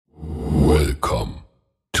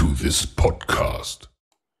this podcast.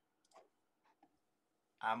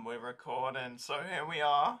 And we're recording, so here we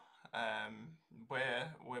are.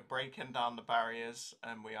 We're breaking down the barriers,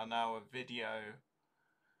 and we are now a video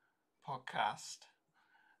podcast.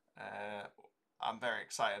 I'm very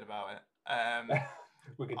excited about it.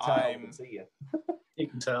 We can tell. We can see you. You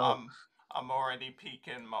can tell. I'm already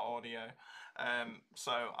peaking my audio.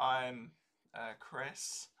 So I'm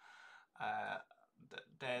Chris.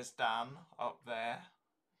 There's Dan up there,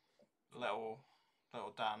 little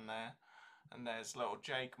Dan there, and there's little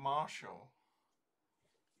Jake Marshall.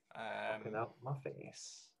 Fucking out my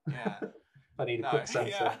face. Yeah. I need a quick sensor.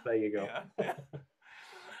 Yeah, there you go. Yeah.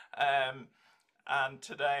 And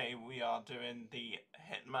today we are doing the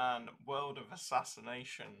Hitman World of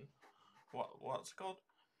Assassination. What's it called?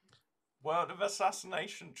 World of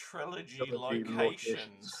Assassination Trilogy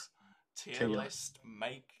Locations. Tier list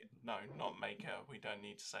not maker. We don't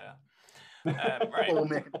need to say that. Right. Well, we'll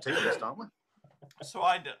make it tier list, aren't we? So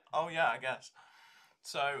I did. Oh yeah, I guess.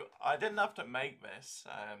 So I didn't have to make this.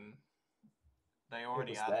 They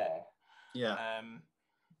already had it. Yeah.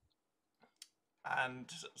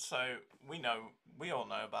 And so we all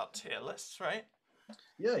know about tier lists, right?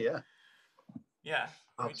 Yeah. Yeah.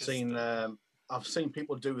 I've seen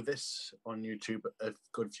people do this on YouTube a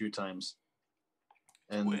good few times.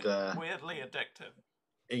 And weirdly addictive.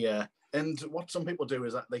 Yeah. And what some people do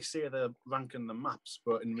is that they say they're ranking the maps,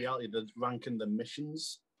 but in reality they're ranking the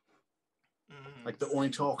missions. Like they're only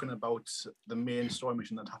talking about the main story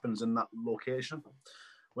mission that happens in that location.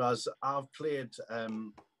 Whereas I've played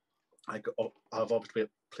I've obviously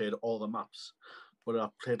played all the maps, but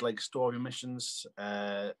I've played like story missions,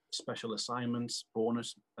 special assignments,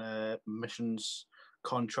 bonus missions,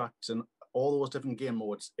 contracts, and all those different game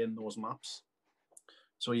modes in those maps.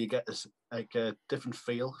 So you get this like a different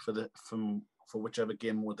feel for whichever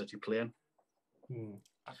game mode that you're playing.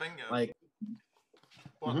 I think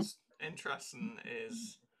what's interesting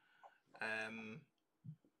is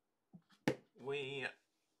we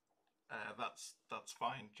that's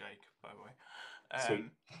fine, Jake, by the way.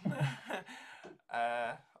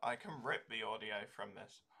 I can rip the audio from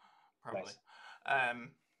this probably.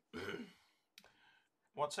 Nice.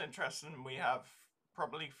 What's interesting, we have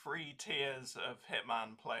probably 3 tiers of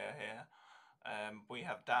Hitman player here. We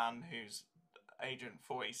have Dan, who's Agent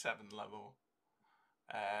 47 level.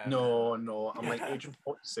 No, I'm like Agent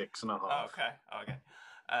 46 and a half. Okay.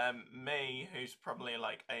 Me, who's probably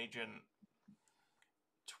like Agent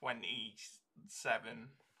 27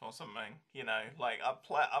 or something. You know, like I've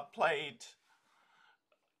played.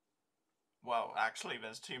 Well, actually,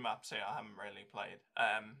 there's 2 maps here I haven't really played.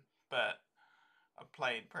 But I've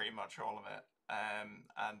played pretty much all of it.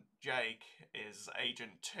 And Jake is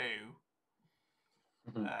Agent 2.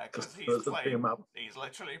 Because he's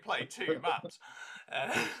literally played 2 maps.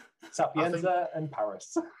 Sapienza and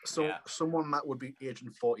Paris. So someone that would be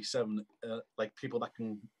Agent 47, like people that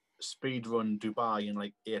can speed run Dubai in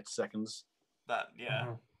like 8 seconds. That's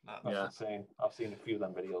insane. I've seen a few of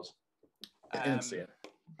them videos. Insane.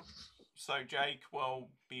 So Jake will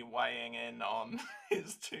be weighing in on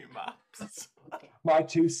his 2 maps. My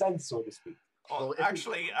 2 cents, so to speak. Well,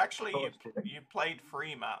 actually, you played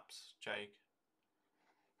 3 maps, Jake.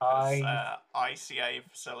 ICA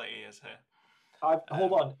facility is here.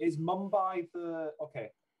 Hold on. Is Mumbai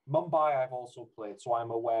Mumbai I've also played, so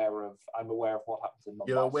I'm aware of what happens in Mumbai.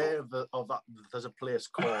 You're aware of that? There's a place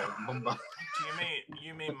called Mumbai.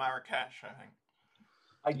 You mean Marrakesh? I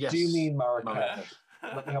think. Do mean Marrakesh.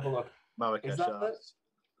 Let me have a look. Marrakesh. Is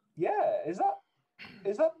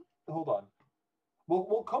that? Hold on.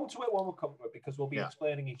 We'll come to it when we come to it because we'll be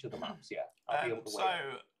explaining each of the maps. Yeah. I'll be able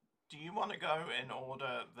to do you want to go in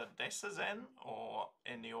order that this is in, or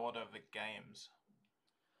in the order of the games?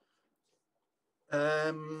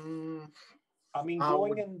 I mean,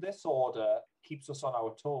 going in this order keeps us on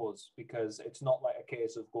our toes because it's not like a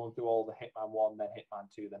case of going through all the Hitman 1, then Hitman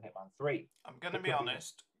 2, then Hitman 3. I'm going to be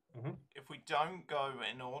honest. If we don't go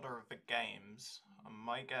in order of the games, I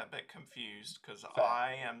might get a bit confused because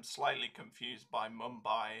I am slightly confused by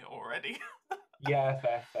Mumbai already. Yeah,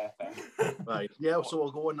 fair. Right. Yeah, so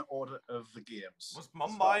we'll go in order of the games. Was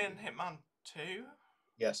Mumbai in Hitman 2?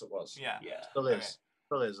 Yes, it was. Yeah. Still is. Okay.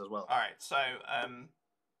 Still is as well. All right, so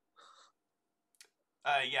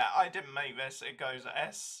I didn't make this. It goes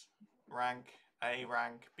S rank, A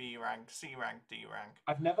rank, B rank, C rank, D rank.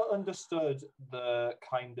 I've never understood the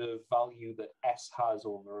kind of value that S has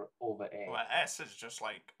over A. Well, S is just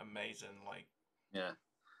like amazing, like you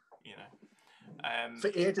know. For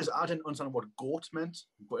ages, I didn't understand what GOAT meant,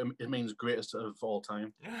 but it means greatest of all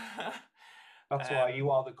time. That's why you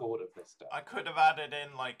are the god of this stuff. I could have added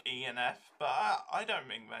in like E and F, but I don't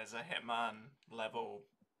think there's a Hitman level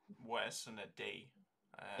worse than a D.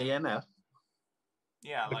 E and F?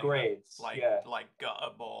 Yeah, the grades. Like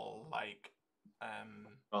gutter ball, like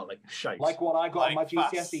like shite. Like what I got like on my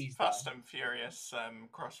GCSEs. Fast and Furious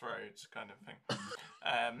Crossroads kind of thing.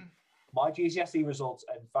 My GCSE results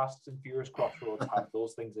and Fast and Furious Crossroads have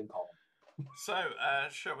those things in common. So,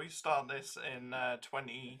 shall we start this in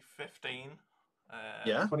 2015?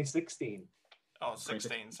 Yeah. 2016. Oh,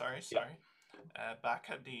 16, sorry. Back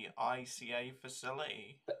at the ICA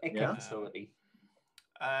facility. The ICA facility.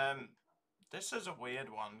 This is a weird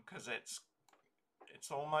one because it's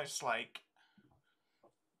almost like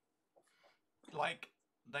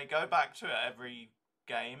they go back to it every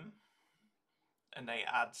game and they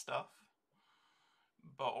add stuff,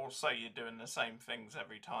 but also you're doing the same things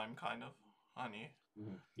every time, kind of, aren't you?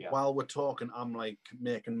 Mm-hmm. Yeah. While we're talking, I'm like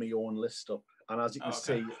making my own list up, and as you can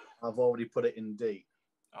see, I've already put it in D.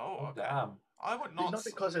 Oh, okay. Damn. I would not. It's not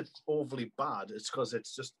because it's overly bad. It's because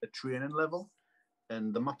it's just a training level,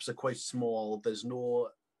 and the maps are quite small. There's no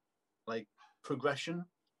like progression.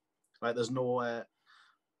 Like there's no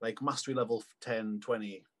like mastery level 10,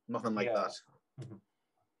 20, nothing like that. Mm-hmm.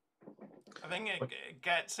 I think it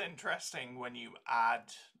gets interesting when you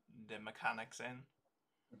add the mechanics in.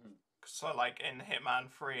 Mm-hmm. So, like in Hitman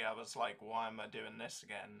 3, I was like, why am I doing this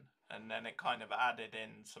again? And then it kind of added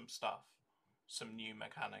in some stuff, some new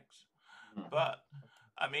mechanics. Mm-hmm. But,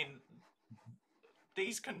 I mean,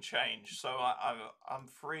 these can change. So I'm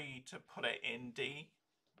free to put it in D.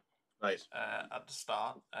 Right. At the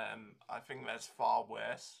start. I think there's far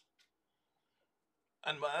worse.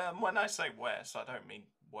 And when I say worse, I don't mean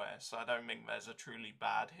worse. I don't think there's a truly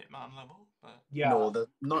bad Hitman level. But no,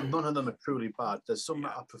 none of them are truly bad. There's some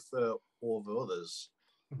that I prefer over others,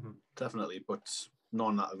 definitely, but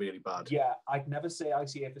none that are really bad. Yeah, I'd never say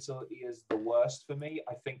ICA facility is the worst for me.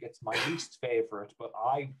 I think it's my least favorite, but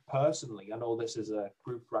I know this is a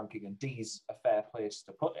group ranking and D's a fair place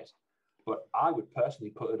to put it, but I would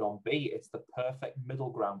personally put it on B. It's the perfect middle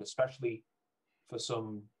ground, especially for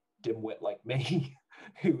some dimwit like me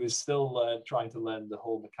who is still trying to learn the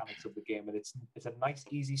whole mechanics of the game, and it's a nice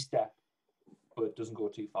easy step, but it doesn't go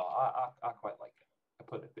too far. I quite like it. I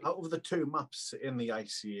put it B. Out of the two maps in the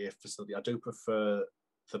ICA facility, I do prefer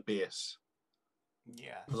the base.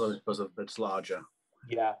 Yeah, because of it's larger.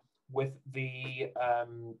 Yeah, with the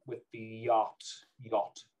yacht.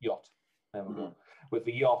 There we go. With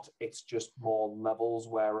the yacht, it's just more levels,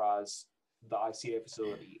 whereas the ICA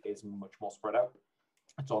facility is much more spread out.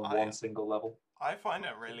 It's on one single level. I find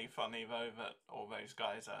it really funny though that all those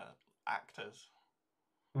guys are actors.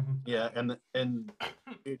 Mm-hmm. Yeah, and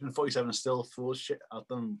Agent 47 still throws shit at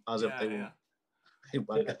them as if they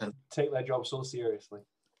take their job so seriously.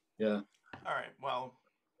 Yeah. All right. Well,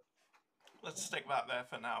 let's stick that there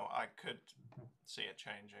for now. I could see it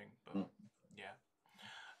changing, but yeah.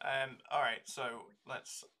 All right. So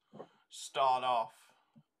let's start off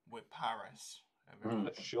with Paris.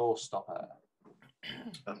 The showstopper.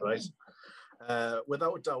 That's right.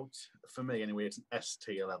 Without doubt, for me anyway, it's an S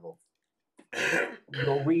tier level.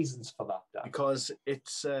 No reasons for that, Dan. Because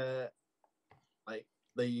it's like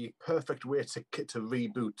the perfect way to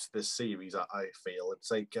reboot this series. I feel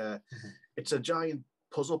it's like it's a giant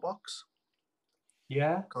puzzle box.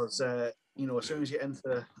 Yeah. Because as soon as you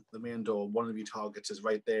enter the main door, one of your targets is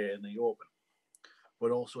right there in the open.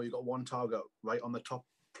 But also you've got one target right on the top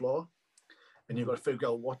floor, and you've got to figure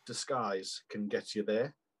out what disguise can get you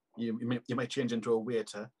there. You might change into a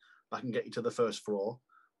waiter that can get you to the first floor,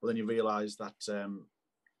 but then you realise that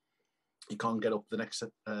you can't get up the next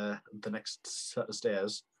set of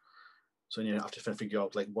stairs. So you have to figure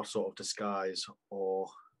out like what sort of disguise or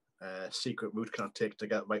secret route can I take to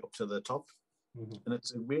get right up to the top. And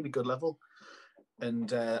it's a really good level. And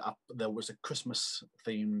there was a Christmas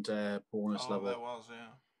themed bonus level. There was,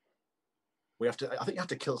 yeah. I think you have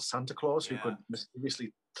to kill Santa Claus, who could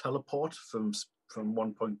mysteriously teleport from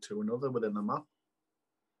one point to another within the map.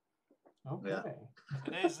 Okay. Yeah.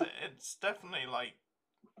 It's definitely like,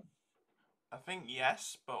 I think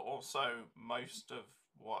yes, but also most of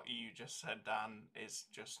what you just said, Dan, is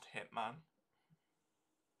just Hitman.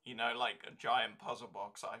 Like a giant puzzle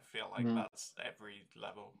box. I feel like that's every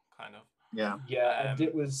level, kind of. Yeah. Yeah, and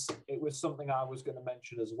it was something I was going to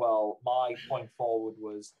mention as well. My point forward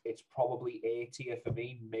was it's probably A tier for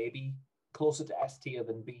me, maybe closer to S tier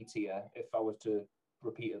than B tier if I was to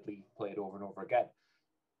repeatedly play it over and over again.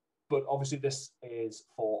 But obviously this is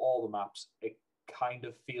for all the maps. It kind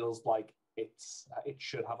of feels like it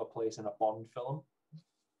should have a place in a Bond film.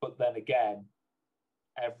 But then again,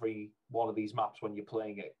 every one of these maps, when you're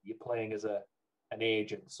playing it, you're playing as a an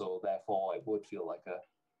agent, so therefore it would feel like a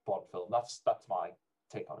Bond film. That's my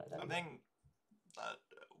take on it. Anyway. I think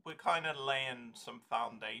we're kind of laying some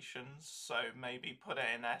foundations, so maybe put it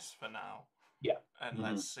in S for now. Yeah. And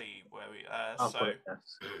let's see where we. I'll put it in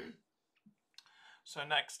S. So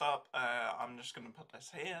next up, I'm just going to put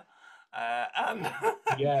this here. And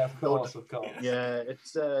yeah, of course. Yeah,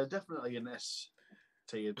 it's definitely an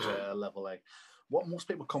S-tiered level A. What most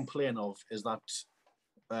people complain of is that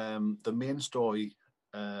the main story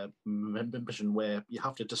mission where you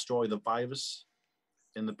have to destroy the virus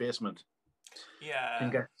in the basement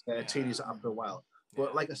can get tedious after a while.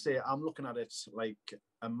 But like I say, I'm looking at it like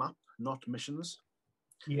a map, not missions.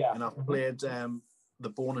 Yeah. And I've played the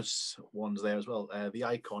bonus ones there as well. The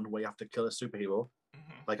Icon, where you have to kill a superhero,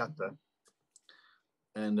 like actor.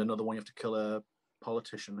 And another one, you have to kill a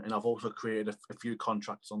politician. And I've also created a few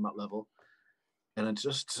contracts on that level. And it's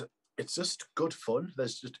just good fun.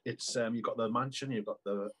 You've got the mansion, you've got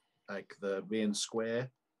the main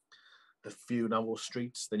square, the few narrow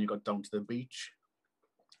streets, then you got down to the beach,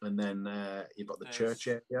 and then you've got the church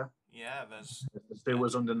area. Yeah, there's the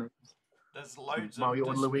sewers underneath. There's loads Mario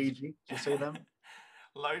and Luigi. Do you see them?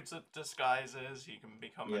 Loads of disguises. You can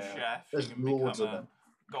become a chef. There's you can become a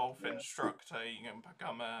golf instructor. You can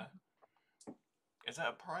become is it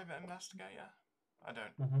a private investigator? I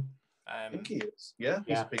don't. I think he is. Yeah,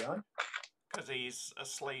 he's a PI. Because he's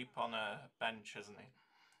asleep on a bench, isn't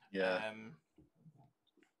he? Yeah.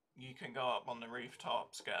 You can go up on the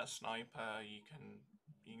rooftops, get a sniper. You can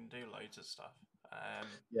do loads of stuff.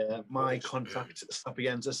 My contract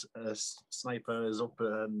Sapienza sniper is up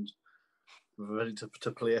and ready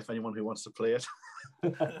to play if anyone who wants to play it.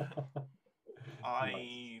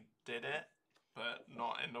 I did it, but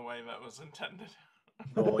not in the way that was intended.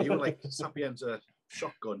 No, you were like Sapienza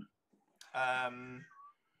shotgun.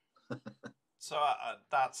 So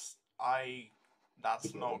that's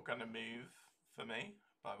not going to move for me,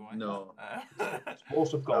 by the way. No.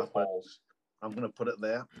 Most of golf balls. I'm going to put it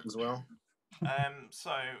there as well.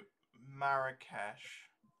 So Marrakesh,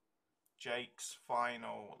 Jake's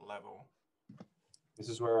final level. This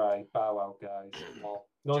is where I bow out, guys. Well,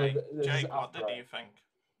 Jake, what did you think?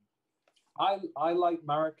 I like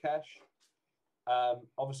Marrakesh.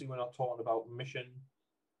 Obviously, we're not talking about mission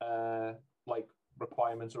like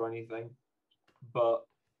requirements or anything, but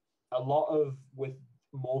with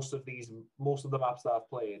most of the maps that I've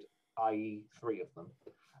played, i.e., 3 of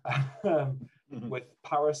them, with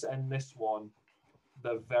Paris and this one,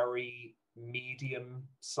 they're very medium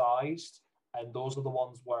sized, and those are the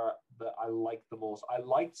ones that I like the most. I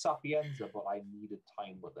liked Sapienza, but I needed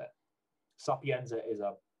time with it. Sapienza is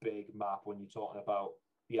a big map when you're talking about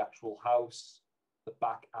the actual house, the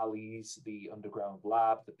back alleys, the underground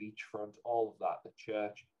lab, the beachfront, all of that, the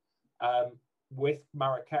church. With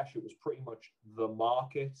Marrakesh, it was pretty much the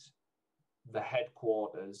market, the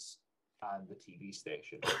headquarters, and the TV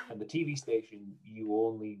station. And the TV station you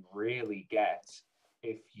only really get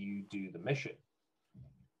if you do the mission.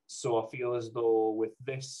 So I feel as though with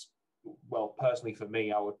this, well, personally for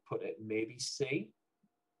me, I would put it maybe C.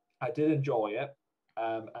 I did enjoy it,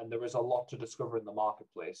 and there is a lot to discover in the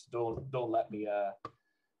marketplace. Don't let me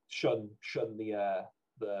shun the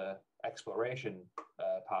exploration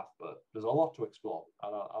path, but there's a lot to explore,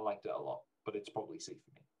 and I liked it a lot. But it's probably C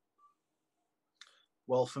for me.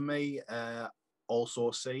 Well, for me,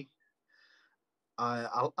 also C.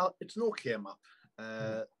 It's an okay map.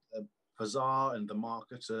 The bazaar and the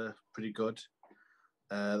market are pretty good.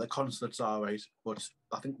 The consulates are right, but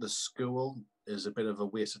I think the school is a bit of a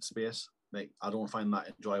wasted space. Like, I don't find that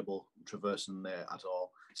enjoyable traversing there at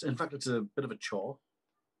all. In fact, it's a bit of a chore.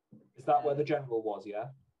 Is that where the general was? Yeah.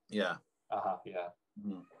 Yeah. Yeah.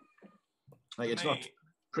 Like, it's not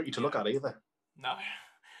pretty to look at either. No.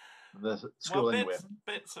 The school anyway.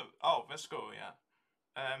 Bits of the school, yeah.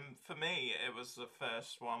 For me, it was the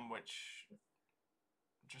first one which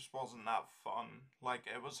just wasn't that fun. Like,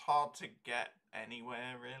 it was hard to get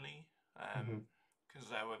anywhere really, because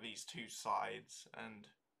there were these 2 sides, and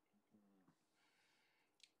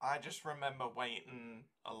I just remember waiting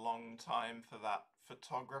a long time for that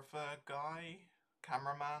photographer guy,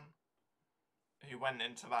 cameraman, who went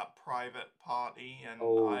into that private party, and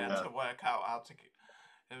I had to work out how to.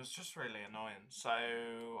 It was just really annoying. So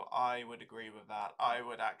I would agree with that. I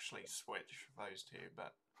would actually switch those 2,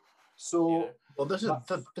 but. So well, this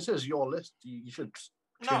is your list. You should.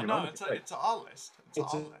 No, it's our list.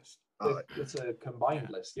 It's our list. It's a combined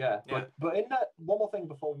list, yeah. But in that, one more thing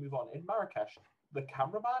before we move on. In Marrakesh, the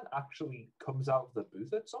cameraman actually comes out of the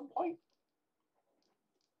booth at some point.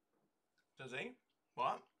 Does he?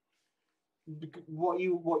 What? what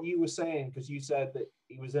you were saying, because you said that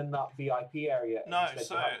he was in that VIP area. And No, you said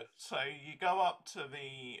so you had so you go up to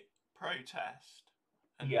the protest,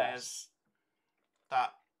 and Yes. there's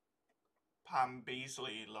that Pam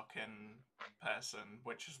Beasley looking person,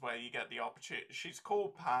 which is where you get the opportunity. She's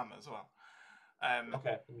called Pam as well.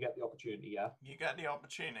 Okay, you get the opportunity, yeah. You get the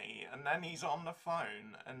opportunity, and then he's on the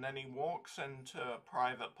phone, and then he walks into a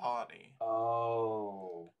private party.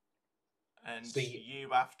 Oh. And See, you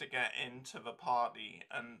have to get into the party.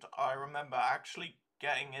 And I remember actually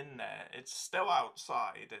getting in there. It's still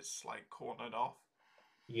outside. It's like cornered off.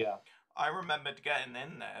 yeah. I remembered getting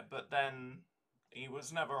in there, but then he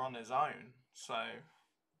was never on his own. So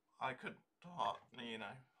I could,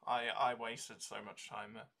 I wasted so much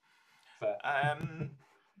time there. Fair.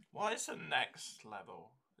 What is the next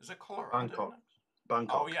level? Is it Colorado Bangkok. next?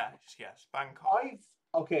 Bangkok. Oh yes, Bangkok.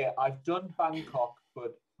 I've done Bangkok,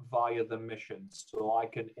 but via the mission, so I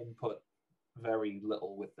can input very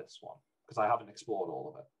little with this one because I haven't explored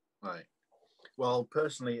all of it. Right. Well,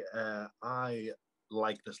 personally, I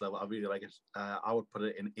like this level. I really like it. I would put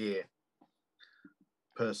it in A,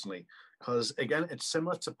 personally, because again, it's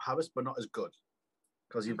similar to Paris, but not as good.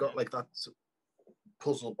 Because you've got like that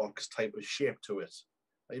puzzle box type of shape to it.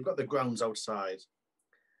 You've got the grounds outside,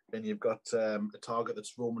 and you've got a target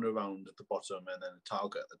that's roaming around at the bottom, and then a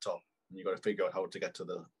target at the top, and you've got to figure out how to get to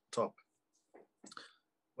the top.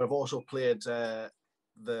 We've also played the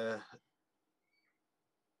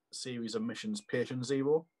series of missions Patient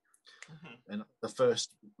Zero, and the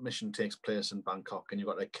first mission takes place in Bangkok, and you've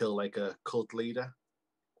got to kill like a cult leader.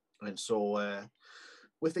 And so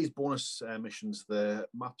with these bonus missions, the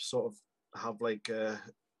maps sort of have like a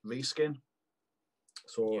reskin.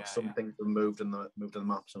 So some things have moved in the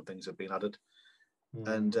map, some things have been added.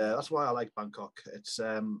 And that's why I like Bangkok. It's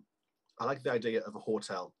I like the idea of a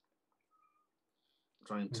hotel,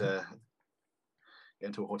 trying to get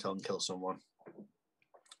into a hotel and kill someone.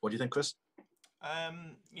 What do you think, Chris?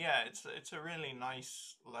 Yeah, it's a really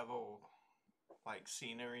nice level, like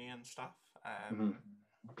scenery and stuff.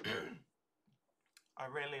 I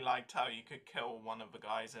really liked how you could kill one of the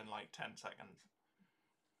guys in like 10 seconds.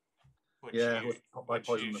 Which you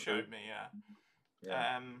showed me,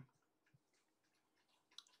 yeah.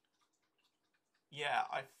 Yeah,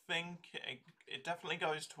 I think it definitely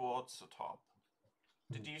goes towards the top.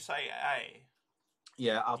 Did you say A?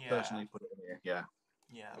 Yeah, I'll personally put it in here. Yeah.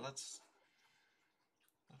 Yeah, let's.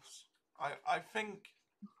 I think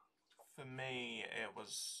for me it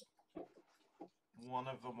was one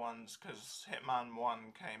of the ones because Hitman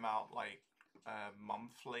 1 came out like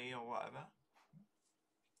monthly or whatever.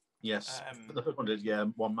 Yes, the first one did, yeah,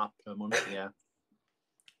 one map per month, yeah.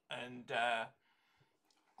 And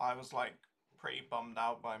I was like pretty bummed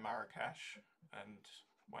out by Marrakesh, and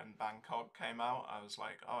when Bangkok came out, I was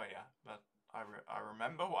like, oh yeah, but I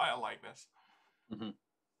remember why I like this.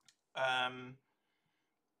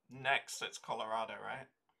 Next, it's Colorado, right?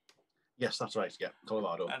 Yes, that's right. Yeah,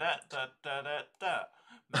 Colorado. There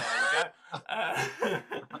we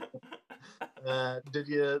go. Did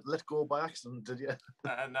you let go by accident? Did you?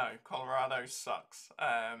 No, Colorado sucks.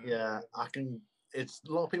 Yeah, it's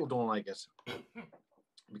a lot of people don't like it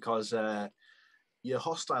because you're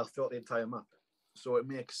hostile throughout the entire map, so it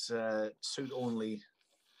makes suit only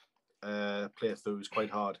playthroughs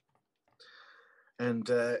quite hard, and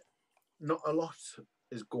not a lot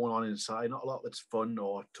is going on inside. Not a lot that's fun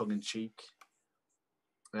or tongue in cheek,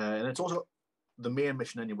 and it's also the main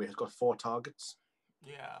mission anyway has got 4 targets.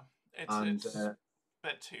 Yeah, it's a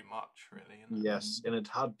bit too much, really. Isn't it? Yes, and it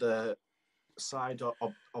had the side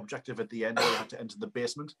objective at the end where you had to enter the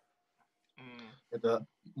basement.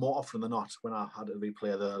 More often than not, when I had to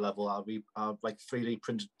replay the level, I like 3D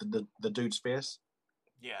printed the dude's face.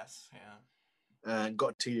 Yes, yeah. And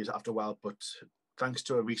got tedious after a while, but thanks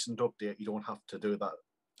to a recent update, you don't have to do that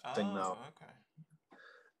thing now. Okay.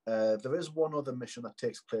 There is one other mission that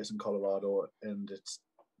takes place in Colorado, and it's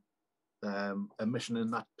a mission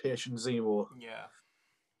in that Patient Zero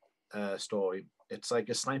story. It's like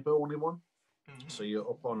a sniper only one. So you're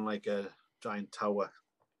up on like a giant tower,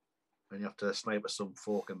 and you have to snipe at some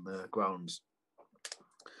folk in the grounds,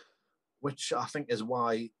 which I think is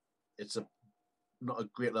why it's not a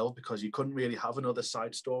great level, because you couldn't really have another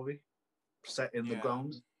side story set in the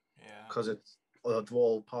ground, because they're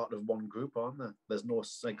all part of one group, aren't they? There's no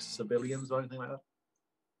like civilians or anything like that,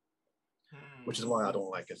 which is why I don't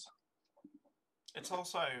like it. It's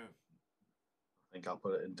also, I think I'll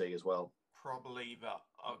put it in D as well. Probably the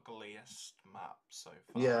ugliest map so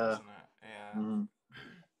far, isn't it? Yeah.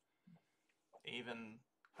 Even,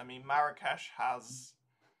 I mean, Marrakesh has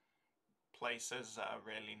places that are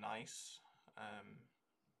really nice.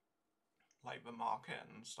 like the market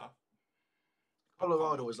and stuff.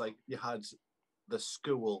 Colorado was like you had the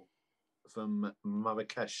school from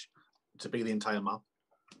Marrakesh to be the entire map.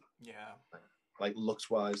 Yeah. Like looks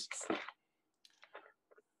wise.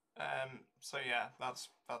 So yeah, that's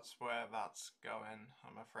where that's going,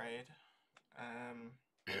 I'm afraid.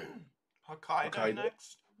 Hokkaido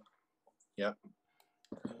next. Yeah.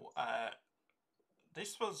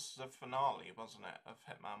 This was the finale, wasn't it, of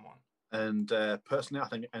Hitman 1? And personally, I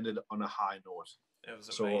think it ended on a high note. It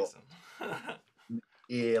was amazing.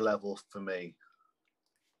 A level for me.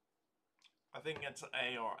 I think it's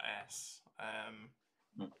A or S. I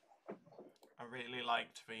really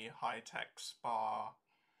liked the high-tech spa.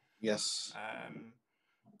 Yes.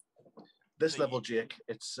 This level, Jake,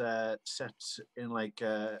 it's set in like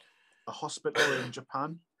a hospital in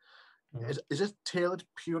Japan. Mm-hmm. Is it tailored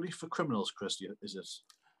purely for criminals, Chris? Is it?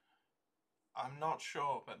 I'm not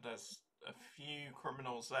sure, but there's a few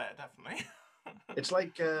criminals there, definitely. It's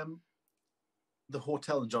like the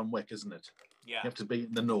hotel in John Wick, isn't it? Yeah. You have to be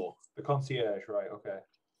in the know. The concierge, right? Okay.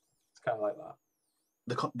 It's kind of like that.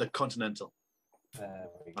 The Continental.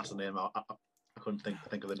 That's the name. I couldn't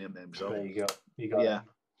think of the name. So there you go. You got it.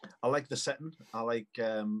 I like the setting. I like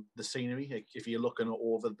the scenery. If you're looking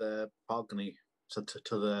over the balcony to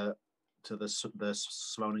the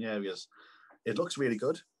surrounding areas, it looks really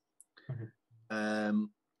good. Mm-hmm.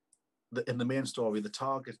 In the main story, the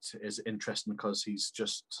target is interesting because he's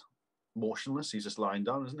just motionless. He's just lying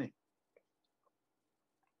down, isn't he?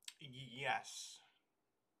 Yes.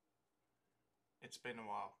 It's been a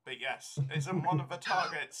while, but yes, isn't one of the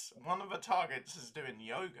targets? One of the targets is doing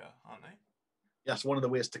yoga, aren't they? Yes, one of the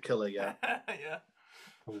ways to kill her. Yeah. Yeah.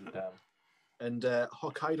 Oh, damn. And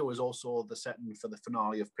Hokkaido is also the setting for the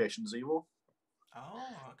finale of Patient Zero. Oh,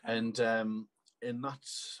 okay. And in that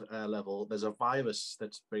level, there's a virus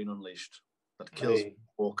that's been unleashed that kills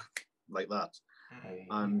folk like that. Hey.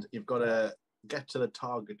 And you've got to get to the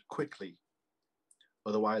target quickly,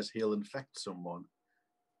 otherwise he'll infect someone.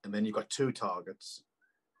 And then you've got 2 targets,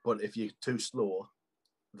 but if you're too slow,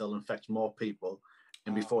 they'll infect more people,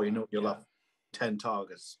 and before you know it, you'll have 10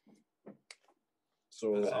 targets.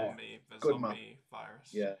 So the zombie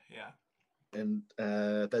virus. Yeah. And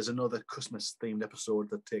there's another Christmas-themed episode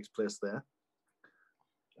that takes place there.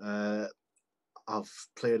 I've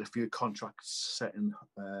played a few contracts set in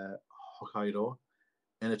Hokkaido,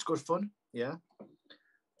 and it's good fun. Yeah.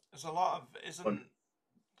 There's a lot of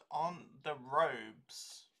on the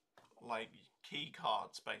robes, like key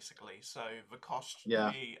cards basically. So the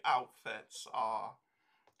outfits are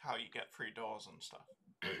how you get through doors and stuff.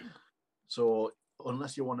 So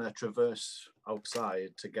unless you want to traverse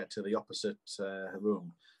outside to get to the opposite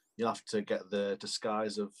room, you'll have to get the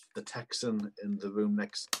disguise of the Texan in the room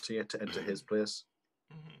next to you to enter his place.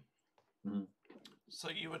 Mm-hmm. Mm-hmm. So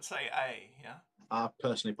you would say A, yeah? I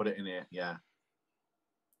personally put it in A, yeah.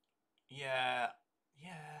 Yeah.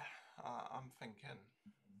 I'm thinking.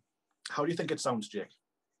 How do you think it sounds, Jake?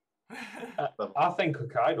 I think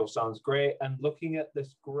Hokkaido sounds great. And looking at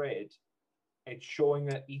this grid, it's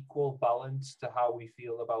showing an equal balance to how we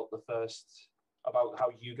feel about about how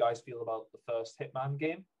you guys feel about the first Hitman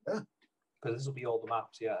game. Yeah. Because this will be all the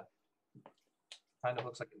maps, yeah. Kind of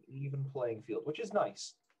looks like an even playing field, which is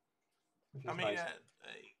nice. Nice.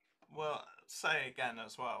 Well, say again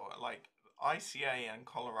as well, like ICA and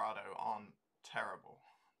Colorado aren't terrible.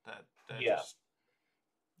 They're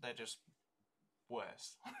just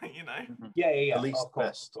worse, you know? Yeah. At least of course,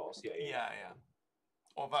 best. Of course, yeah.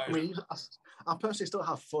 Although, I mean, I personally still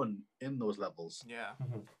have fun in those levels. Yeah.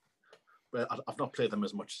 Mm-hmm. But I've not played them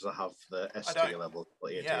as much as I have the S tier level.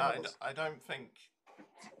 Levels. I don't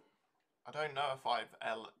know if I've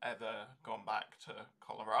ever gone back to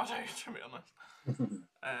Colorado, to be honest.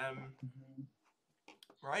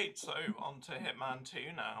 Right, so on to Hitman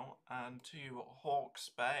 2 now, and to Hawke's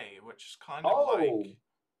Bay, which is kind of like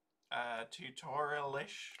a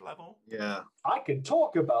tutorial-ish level. Yeah. I can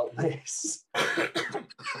talk about this.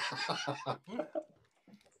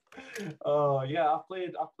 Oh yeah, I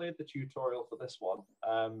played the tutorial for this one.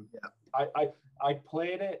 I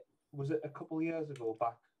played it. Was it a couple of years ago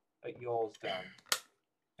back at yours, Dan?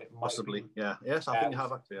 Possibly, yeah. Yes, I think you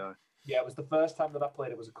have actually. Yeah, it was the first time that I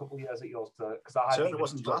played it. Was a couple of years at yours because I certainly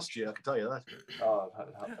wasn't last year. I can tell you that. Oh,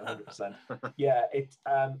 100%. Yeah,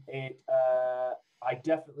 I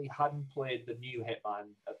definitely hadn't played the new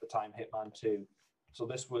Hitman at the time, Hitman 2. So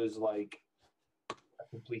this was like a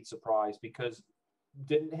complete surprise because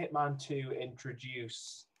didn't Hitman 2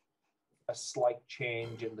 introduce a slight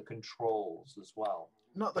change in the controls as well?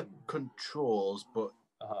 Not the controls, but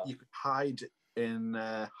you could hide in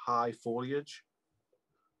high foliage.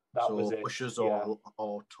 That was it. Bushes yeah.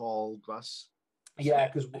 or tall grass. Yeah,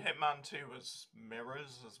 because Hitman 2 was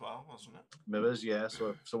mirrors as well, wasn't it? Mirrors, yeah. So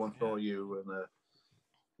if someone saw you and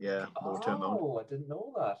they would turn around. I didn't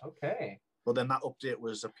know that. Okay. But then that update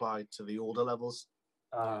was applied to the older levels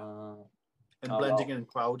and Oh, blending well. in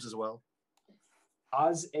crowds as well.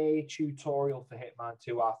 As a tutorial for Hitman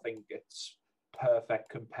 2, I think it's perfect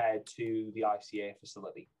compared to the ICA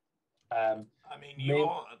facility. I mean,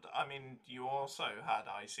 you also had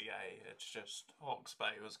ICA. It's just Hawke's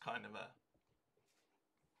Bay was kind of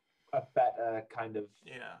a better kind of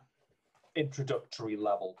introductory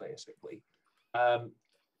level, basically.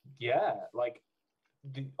 Like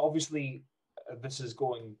obviously this is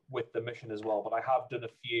going with the mission as well, but I have done a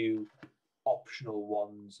few optional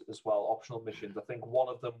ones as well, optional missions. I think one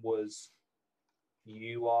of them was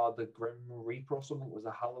You Are the Grim Reaper or something. It was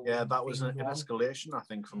a Halloween. Yeah, that was an one. escalation, I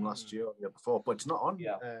think, from last year or the year before, but it's not on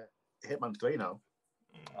Hitman 3 now.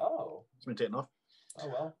 Oh. It's been taken off. Oh,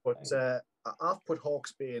 well. But I've put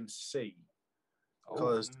Hawke's Bay in C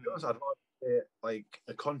because to be honest, I'd rather like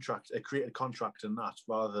a created contract in that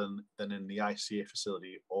rather than in the ICA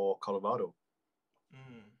facility or Colorado.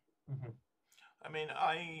 Mm-hmm. I mean,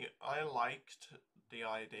 I liked the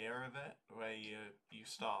idea of it, where you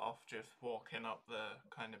start off just walking up the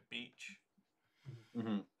kind of beach,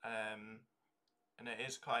 mm-hmm. And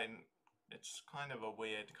it's kind of a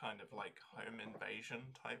weird kind of like home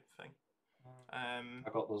invasion type thing. I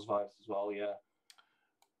got those vibes as well. Yeah.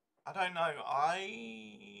 I don't know.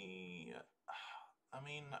 I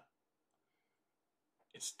mean,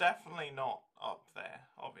 it's definitely not up there,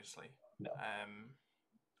 obviously. No.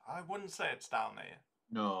 I wouldn't say it's down there.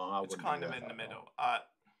 No, I wouldn't. It's kind of in the middle.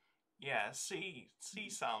 Yeah, C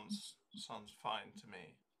sounds fine to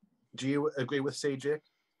me. Do you agree with C, Jake?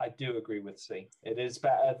 I do agree with C. It is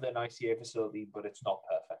better than ICA facility, but it's not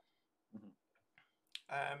perfect.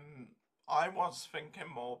 Mm-hmm. I was thinking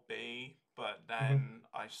more B, but then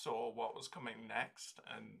I saw what was coming next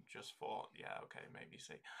and just thought, yeah, okay, maybe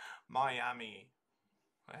C. Miami.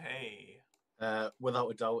 Hey.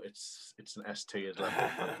 Without a doubt, it's an ST as well.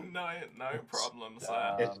 no problems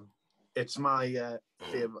there. It's my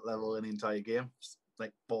favorite level in the entire game. It's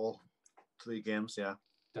like all 3 games, yeah.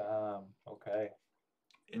 Damn. Okay.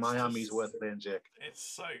 Miami's worth playing, Jake. It's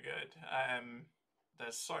so good.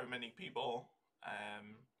 There's so many people.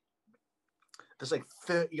 There's like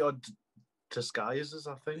 30 odd disguises,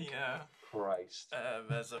 I think. Yeah. Christ.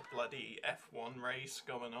 There's a bloody F1 race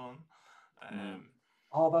going on.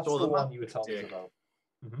 That's the one you were talking about.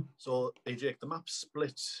 Mm-hmm. So, hey Jake, the map's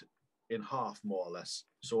split in half, more or less.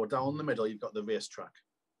 So down the middle, you've got the racetrack.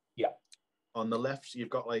 Yeah. On the left, you've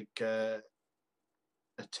got like a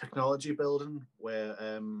technology building where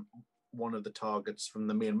one of the targets from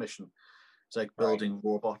the main mission is like building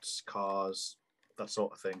robots, cars, that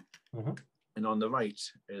sort of thing. Mm-hmm. And on the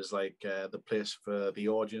right is like the place for the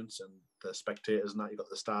audience and the spectators and that. You've got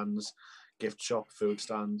the stands, gift shop, food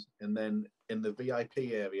stand. And then in the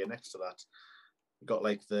VIP area next to that, you've got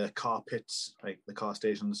like the car pits, like the car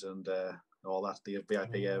stations and all that, the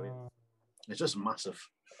VIP area. It's just massive.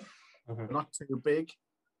 Mm-hmm. Not too big.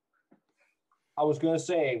 I was going to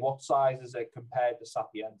say, what size is it compared to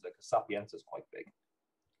Sapienza? Because Sapienza is quite big.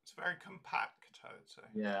 It's very compact, I would say.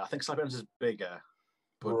 Yeah, I think Sapienza is bigger,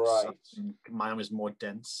 but Miami's more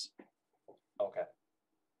dense. Okay,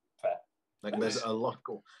 fair. Like there's a lot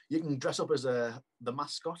go. You can dress up as the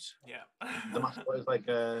mascot. Yeah. The mascot is like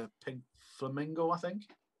a pink flamingo, I think.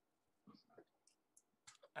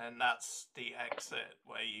 And that's the exit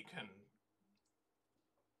where you can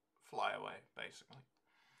fly away, basically.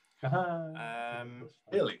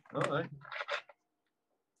 Really? All right.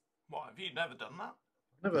 What, have you never done that?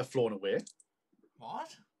 Never flown away.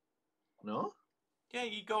 What? No? Yeah,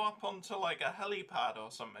 you go up onto like a helipad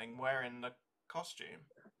or something wearing the costume.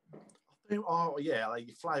 Oh yeah, like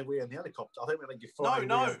you fly away in the helicopter. I think like you fly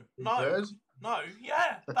No,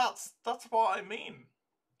 yeah, that's what I mean.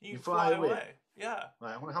 You fly away. Yeah.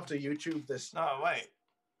 Right, I'm gonna have to YouTube this. No, wait.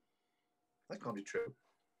 That can't be true.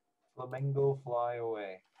 Flamingo fly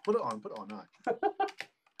away. Put it on now.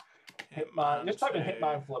 Hitman. Just type in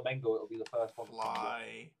Hitman Flamingo. It'll be the first one.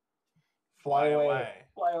 Fly away.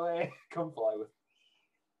 Fly away. Come fly with.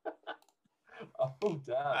 Oh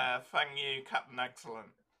damn. Thank you, Captain Excellent.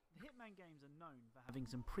 The Hitman games are known for having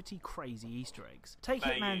some pretty crazy Easter eggs. Take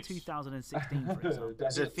Hitman 2016 for example.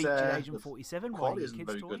 Does it feature Agent 47 quality while isn't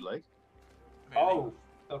very good, like. Really? Oh,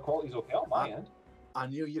 the quality's okay on my end. I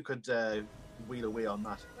knew you could wheel away on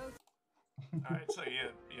that. Alright, so you.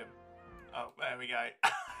 Oh, there we go.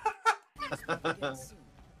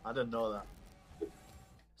 I didn't know that.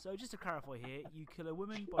 So just to clarify here, you kill a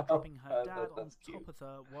woman by dropping her dad on top of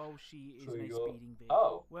her while she is in a speeding vehicle.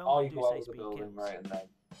 Oh, well, you do go out say of the speed building, kills. right, and then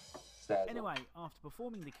stairs Anyway, up. after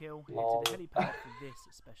performing the kill, head to the helipad for this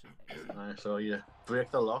special exit. Right, so you break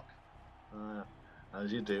the lock,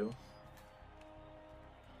 as you do.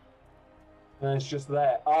 And it's just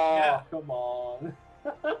there. Oh, yeah. Come on.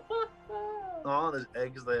 Oh, there's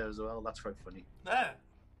eggs there as well. That's quite funny. There.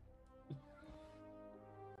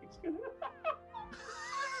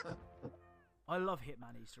 I love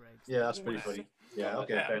Hitman Easter eggs. Yeah, that's pretty funny. Yeah,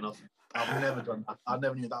 okay, fair enough. I've never done that. I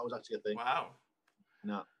never knew that was actually a thing. Wow.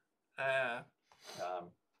 No.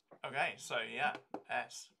 Okay, so yeah,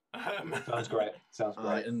 S. Sounds great. Sounds great.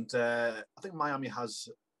 Right, and I think Miami has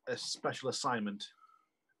a special assignment.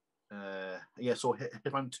 So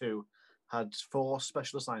Hitman 2 had 4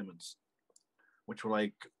 special assignments, which were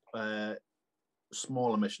like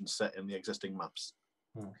smaller missions set in the existing maps.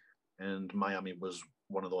 And Miami was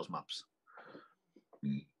one of those maps.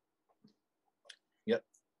 Yep.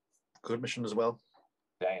 Good mission as well.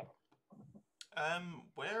 Damn.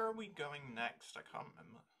 Where are we going next? I can't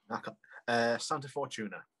remember. Santa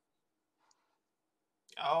Fortuna.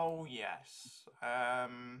 Oh yes. I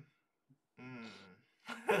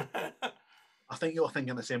think you're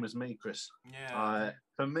thinking the same as me, Chris. Yeah.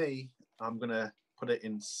 For me, I'm gonna put it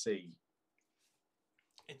in C.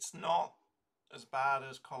 It's not as bad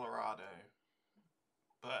as Colorado,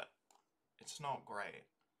 but it's not great.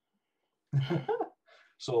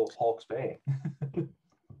 So Hawke's Bay.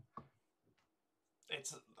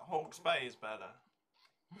 It's Hawke's Bay is better.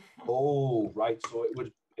 Oh, right. So it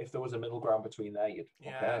would, if there was a middle ground between there, you'd.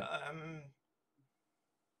 Yeah. Okay.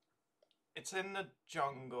 It's in the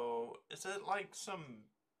jungle. Is it like some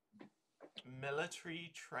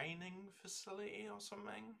military training facility or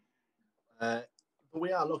something? The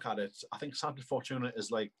way I look at it, I think Santa Fortuna is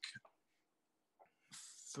like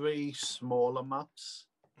 3 smaller maps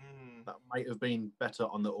that might have been better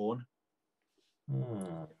on their own.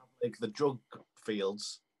 Like the drug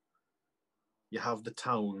fields, you have the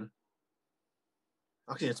town.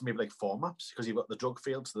 Actually, it's maybe like 4 maps because you've got the drug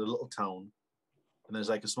fields, the little town, and there's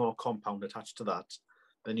like a small compound attached to that.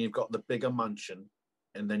 Then you've got the bigger mansion,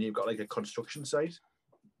 and then you've got like a construction site.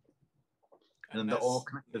 And they're all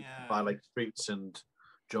connected by like streets and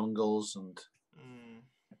jungles, and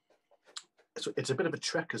it's a bit of a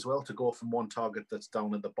trek as well to go from one target that's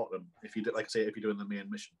down at the bottom. If you do, like say, if you're doing the main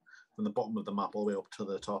mission, from the bottom of the map all the way up to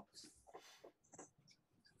the top.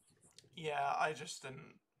 Yeah, I just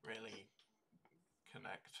didn't really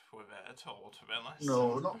connect with it at all, to be honest.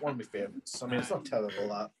 No, not one of my favourites. I mean, it's not terrible,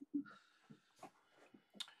 that.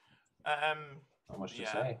 Not much to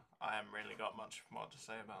say. I haven't really got much more to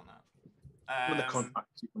say about that. With the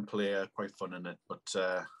contracts you can play are quite fun in it, but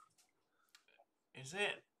is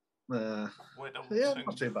it? Yeah,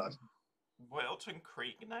 not too bad. Wilton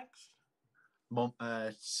Creek next?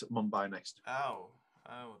 It's Mumbai next. Oh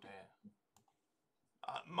dear.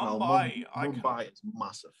 Mumbai. Mumbai is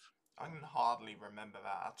massive. I can hardly remember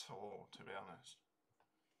that at all, to be honest.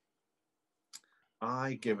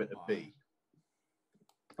 I give it a B.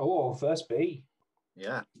 Oh, first B.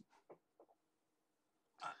 Yeah.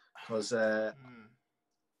 Because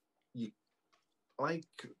you like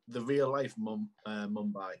the real life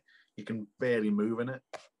Mumbai, you can barely move in it.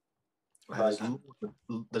 Right.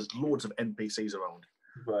 There's loads of NPCs around.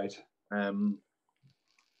 Right.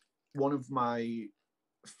 One of my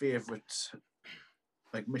favourite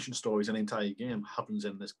like mission stories in the entire game happens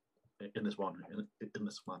in this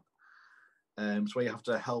map. It's where you have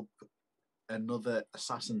to help another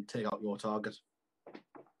assassin take out your target.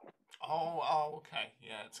 Oh, okay.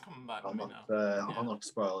 Yeah, it's coming back to me now. I'll not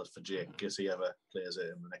spoil it for Jake in case he ever plays it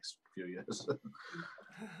in the next few years.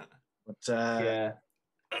 But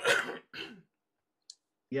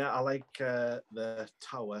yeah, I like the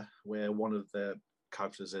tower where one of the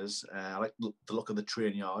characters is. I like the look of the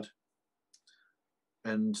train yard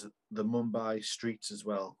and the Mumbai streets as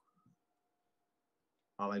well.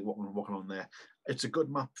 I like walking on there. It's a good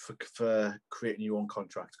map for creating your own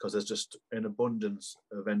contract because there's just an abundance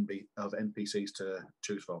of NPCs to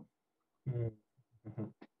choose from. Mm-hmm.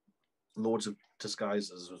 Loads of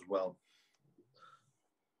disguises as well.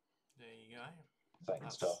 There you go.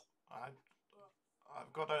 Thanks, stuff.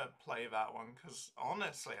 I've got to play that one because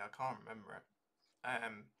honestly, I can't remember it.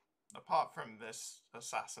 Apart from this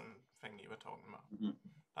assassin thing you were talking about,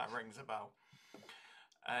 that rings a bell.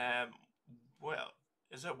 Well,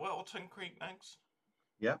 is it Wilton Creek next?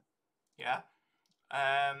 Yeah. Yeah.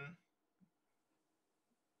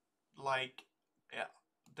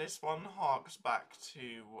 This one harks back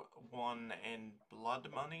to one in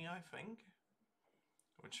Blood Money, I think,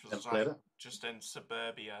 which was like just in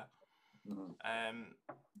suburbia. Mm-hmm.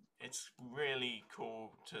 It's really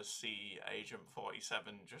cool to see Agent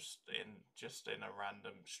 47 just in a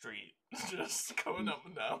random street, just going up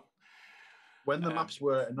and down. When the maps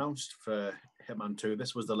were announced for Hitman 2,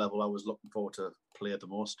 this was the level I was looking forward to play the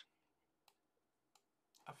most.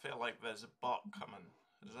 I feel like there's a bot coming.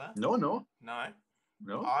 Is there? No. No?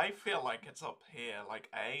 No. I feel like it's up here, like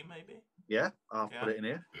A, maybe? Yeah, I'll put it in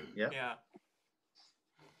here. Yeah. Yeah.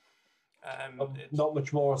 Not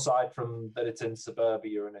much more aside from that it's in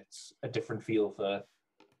suburbia and it's a different feel for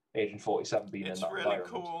Agent 47 being in that environment.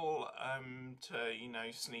 It's really cool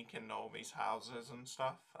to, sneak into all these houses and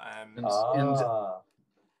stuff. And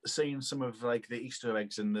seeing some of like the Easter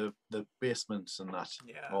eggs in the basements and that.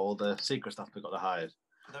 Yeah. All the secret stuff they got to hide.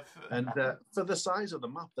 And for the size of the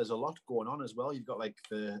map, there's a lot going on as well. You've got like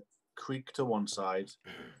the creek to one side.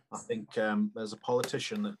 I think there's a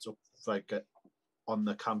politician that's up like on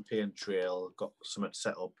the campaign trail, got something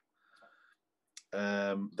set up.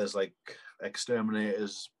 There's like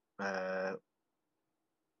exterminators,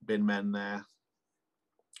 bin men there,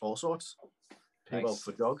 all sorts. People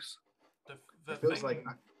for dogs. It feels like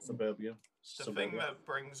suburbia. The thing that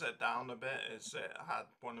brings it down a bit is it had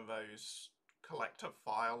one of those collector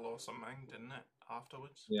file or something, didn't it?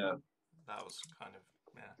 Afterwards. Yeah. That was kind of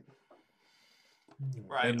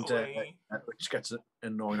right. And which gets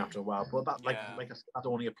annoying after a while, but that that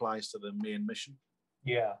only applies to the main mission.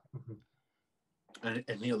 Yeah. And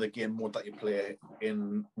any other game mode that you play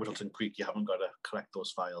in Whittleton Creek, you haven't got to collect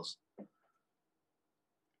those files.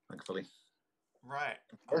 Thankfully. Right.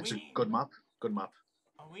 It's a good map. Good map.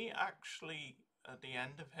 Are we actually at the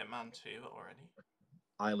end of Hitman 2 already?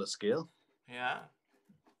 Isle of Scale. Yeah.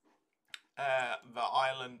 The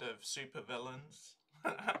island of supervillains.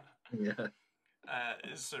 Yeah.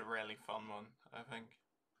 It's a really fun one, I think.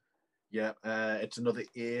 Yeah, it's another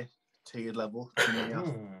A tier level to me,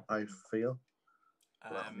 I feel.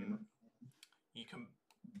 You can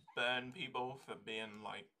burn people for being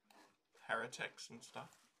like heretics and stuff.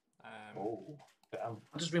 Damn.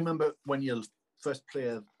 I just remember when you first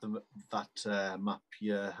play that map,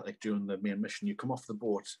 like during the main mission, you come off the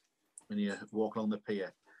boat and you walk along the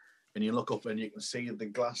pier and you look up and you can see the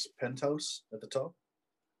glass penthouse at the top.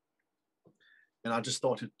 And I just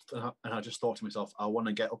thought to myself, I want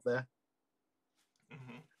to get up there.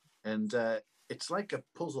 Mm-hmm. And it's like a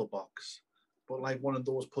puzzle box, but like one of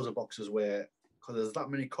those puzzle boxes where, because there's that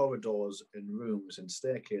many corridors and rooms and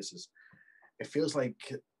staircases, it feels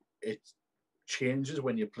like it changes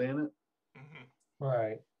when you're playing it. Mm-hmm.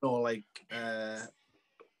 Right. Or like, I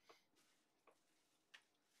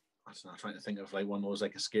don't know, I'm trying to think of like one of those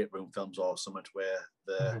like escape room films or something where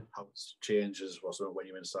the house changes or something when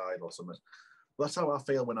you're inside or something. That's how I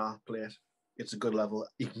feel when I play it. It's a good level.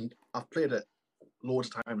 I've played it loads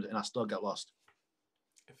of times and I still get lost.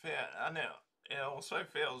 And it also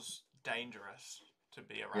feels dangerous to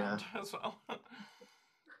be around as well.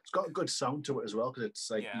 It's got a good sound to it as well because it's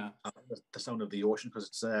like the sound of the ocean because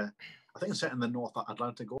it's I think it's set in the North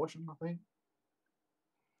Atlantic Ocean, I think.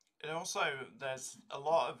 It also, there's a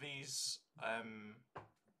lot of these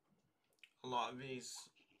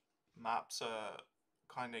maps are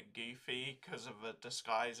kind of goofy because of the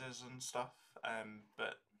disguises and stuff.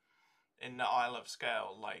 But in the Isle of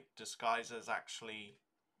Scale, like disguises actually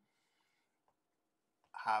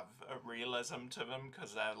have a realism to them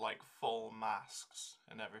because they're like full masks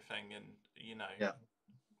and everything, and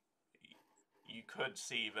you could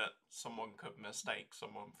see that someone could mistake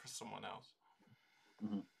someone for someone else.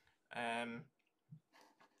 Mm-hmm.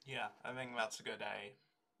 Yeah, I think that's a good A.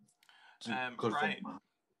 Good right. film,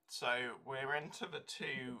 So we're into the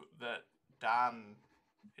two that Dan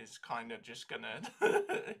is kind of just gonna.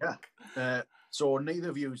 Yeah. So neither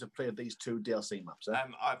of you have played these two DLC maps, eh?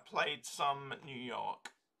 I played some New York,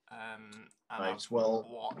 and I've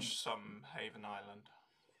watched some Haven Island.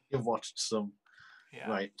 You've watched some. Yeah.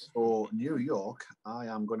 Right. For New York, I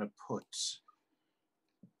am going to put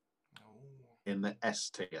in the S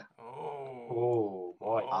tier. Oh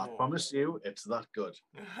boy! I promise you, it's that good.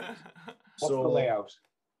 What's the layout?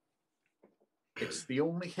 It's the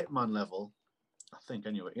only Hitman level, I think.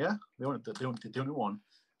 Anyway, yeah, the only one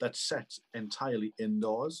that's set entirely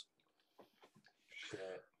indoors.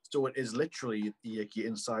 Shit. So it is literally you're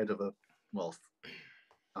inside of a. Well,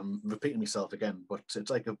 I'm repeating myself again, but it's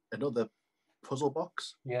like another puzzle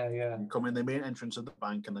box. Yeah. You come in the main entrance of the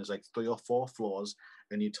bank, and there's like 3 or 4 floors,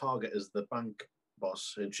 and your target is the bank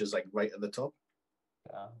boss, which is like right at the top.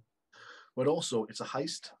 Yeah. But also, it's a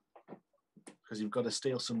heist because you've got to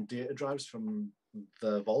steal some data drives from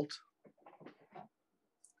the vault.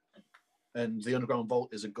 And the Underground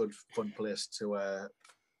Vault is a good, fun place to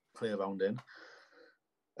play around in.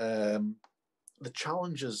 The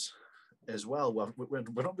challenges as well. We're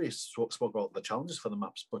not really spoke about the challenges for the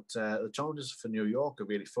maps, but the challenges for New York are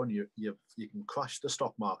really fun. You can crash the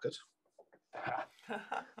stock market.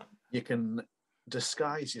 You can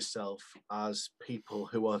disguise yourself as people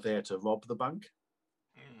who are there to rob the bank.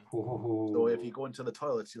 So if you go into the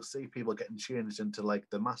toilets, you'll see people getting changed into like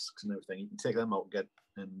the masks and everything. You can take them out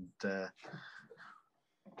and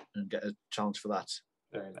get a challenge for that.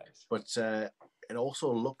 Very nice. But it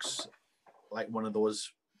also looks like one of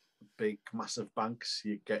those big, massive banks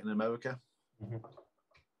you get in America. And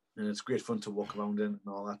it's great fun to walk around in and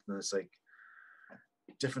all that. And it's like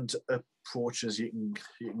different approaches you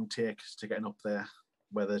can take to getting up there,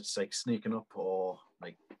 whether it's like sneaking up or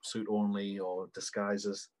like suit only or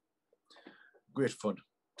disguises. Great fun.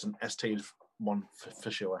 It's an ST1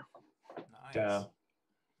 for sure. Nice. Yeah.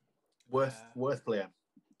 Worth playing.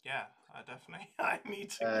 Yeah, I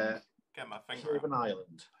need to get my finger. Haven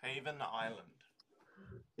Island. Haven Island.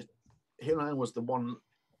 Haven Island was the one.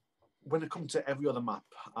 When it comes to every other map,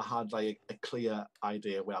 I had like a clear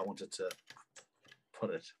idea where I wanted to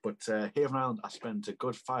put it. But Haven Island, I spent a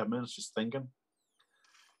good 5 minutes just thinking,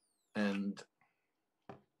 and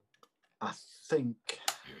I think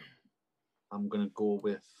I'm going to go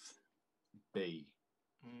with B.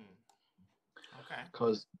 Okay.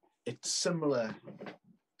 Because it's similar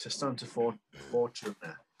to Santa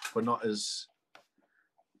Fortuna, but not as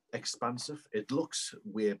expansive. It looks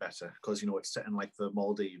way better because, it's set in like the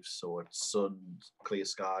Maldives, so it's sun, clear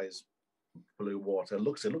skies, blue water. It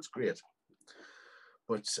looks great.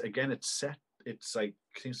 But again, it's like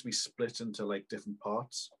seems to be split into like different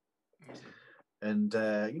parts. And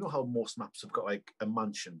you know how most maps have got like a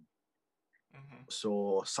mansion.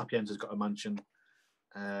 So Sapienza's got a mansion.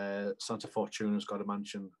 Santa Fortuna's got a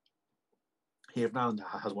mansion. Haven Island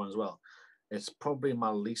has one as well. It's probably my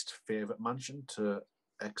least favorite mansion to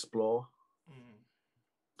explore.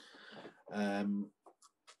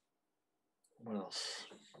 What else?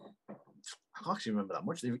 I can't actually remember that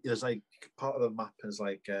much. There's like part of the map is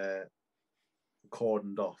like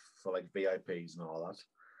cordoned off for like VIPs and all that.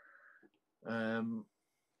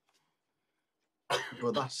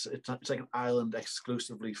 But it's like an island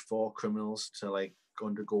exclusively for criminals to like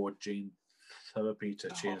undergo gene therapy to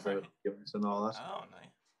change their appearance and all that. Oh, nice.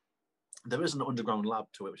 There is an underground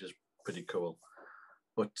lab to it, which is pretty cool.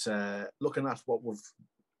 But looking at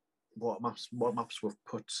what maps we've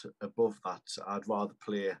put above that, I'd rather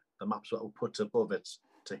play the maps that we'll put above it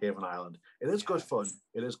to Haven Island. It is good fun.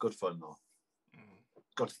 It is good fun though.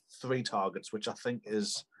 Got 3 targets, which I think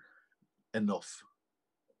is enough.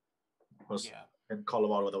 In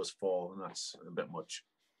Colorado there was 4, and that's a bit much.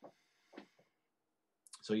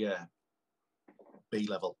 So yeah, B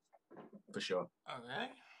level for sure.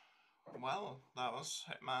 Okay. Well, that was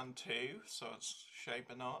Hitman 2, so it's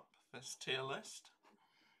shaping up this tier list.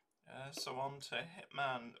 So on to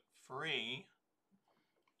Hitman 3,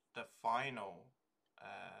 the final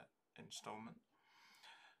installment.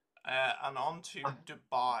 And on to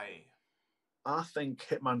Dubai. I think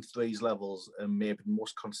Hitman 3's levels are maybe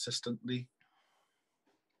most consistently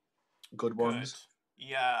good ones.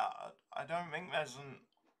 Yeah, I don't think there's an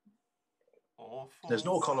awful... There's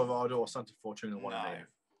no Colorado or Santa Fortuna one in there.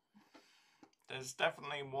 There's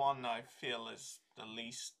definitely one I feel is the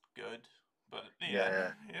least good, but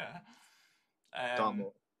yeah.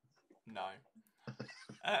 No.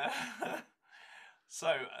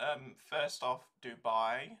 So, first off,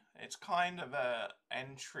 Dubai. It's kind of a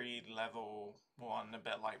entry-level one, a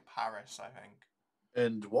bit like Paris, I think.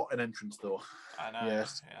 And what an entrance, though. I know.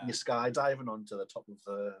 Yes, yeah. You're skydiving onto the top of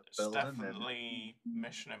the building. It's definitely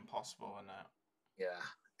Mission Impossible, isn't it? Yeah.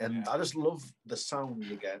 And I just love the sound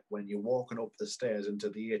you get when you're walking up the stairs into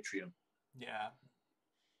the atrium. Yeah.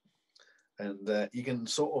 And you can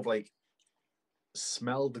sort of like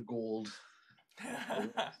smell the gold.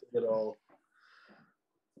 It all.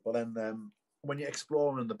 But then when you're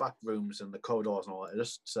exploring in the back rooms and the corridors and all that, it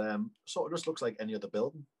just sort of just looks like any other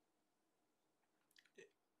building.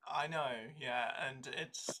 I know, yeah, and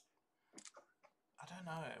it's, I don't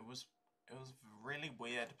know, it was really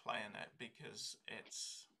weird playing it because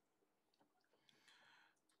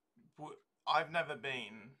I've never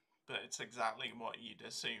been, but it's exactly what you'd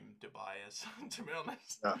assume Dubai is, to be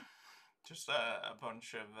honest. Yeah. Just a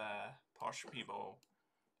bunch of posh people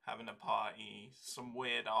having a party, some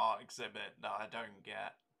weird art exhibit that I don't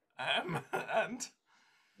get, and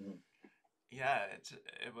yeah,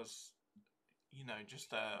 it was,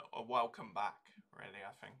 just a welcome back, really,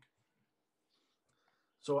 I think.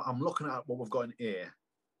 So I'm looking at what we've got in A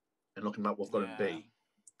and looking at what we've got in B.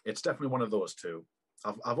 It's definitely one of those two.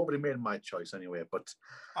 I've already made my choice anyway, but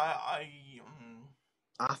I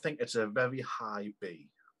think it's a very high B.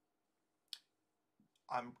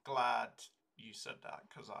 I'm glad you said that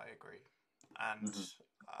because I agree. And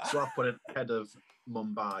so I put it ahead of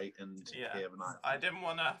Mumbai and Haven Island. I didn't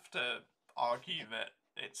want to have to argue that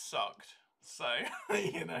it sucked. So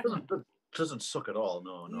you know, it doesn't suck at all.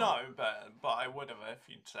 No, but I would have if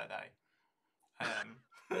you'd said A.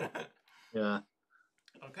 Yeah.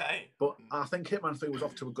 Okay. But I think Hitman 3 was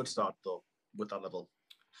off to a good start though with that level.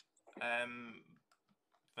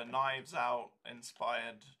 The Knives Out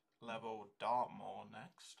inspired level Dartmoor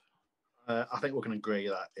next. I think we can agree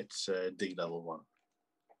that it's D level 1.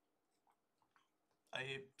 Are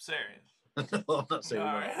you serious? No, I'm not saying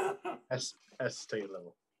No. ST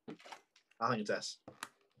level. I think it's S.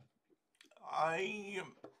 I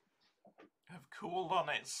have cooled on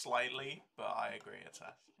it slightly, but I agree it's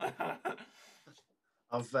S.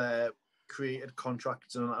 I've created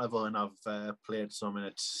contracts on that level and I've played some, and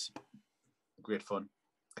it's great fun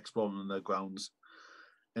exploring the grounds.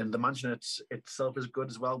 And the mansion itself is good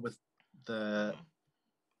as well, with the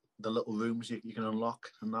little rooms you can unlock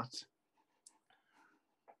and that.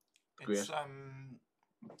 Great. It's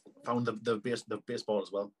found the baseball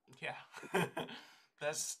as well. Yeah.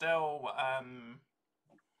 There's still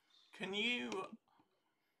can you,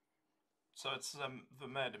 so it's the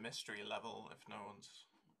murder mystery level if no one's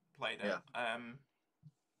played it. Yeah.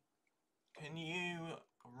 Can you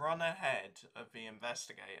run ahead of the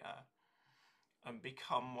investigator and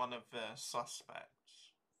become one of the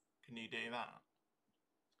suspects? Can you do that?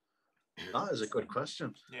 That is a good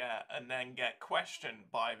question. Yeah, and then get questioned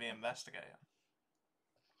by the investigator.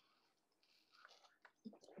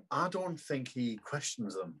 I don't think he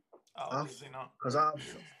questions them. Oh, does he not? Because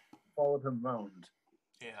I've followed him around.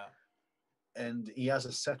 Yeah. And he has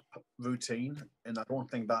a set routine, and I don't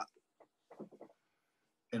think that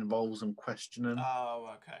involves him questioning. Oh,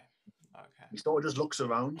 okay. Okay. He sort of just looks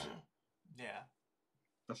around. Yeah.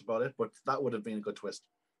 That's about it, but that would have been a good twist.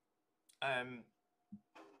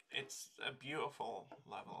 It's a beautiful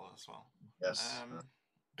level as well. Yes.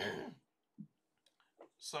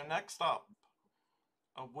 So next up,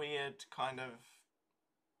 a weird kind of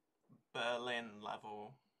Berlin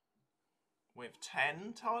level with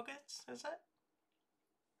 10 targets, is it?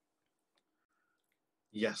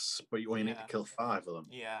 Yes, but you only need to kill 5 of them.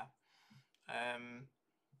 Yeah.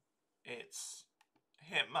 It's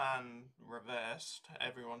Hitman reversed.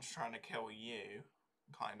 Everyone's trying to kill you,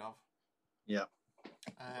 kind of. Yeah.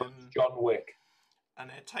 John Wick.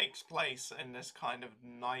 And it takes place in this kind of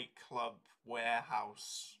nightclub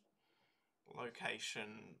warehouse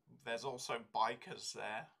location. There's also bikers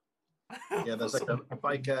there. Yeah, there's like a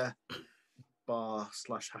biker bar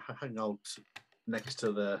 / hangout next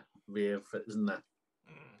to the rave, isn't there?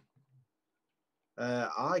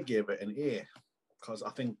 I gave it an A because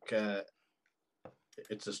I think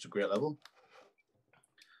it's just a great level.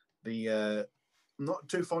 I'm not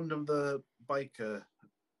too fond of the biker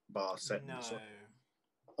bar setting. No. So,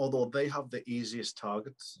 although they have the easiest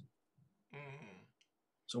targets.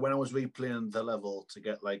 So when I was replaying the level to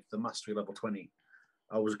get like the mastery level 20,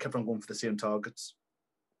 I kept on going for the same targets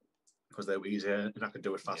because they were easier and I could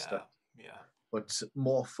do it faster. Yeah. But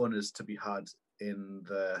more fun is to be had in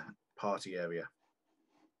the party area.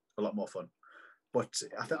 A lot more fun. But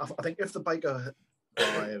I think if the biker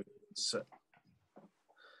bar area is a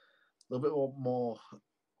little bit more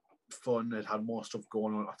fun, it had more stuff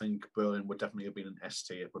going on, I think Berlin would definitely have been an S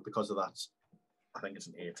tier. But because of that, I think it's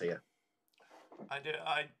an A tier.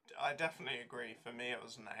 I definitely agree. For me, it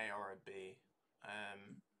was an A or a B.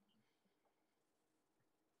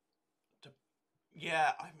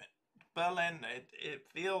 Yeah, I mean, Berlin, it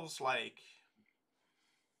feels like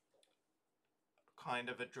kind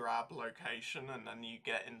of a drab location, and then you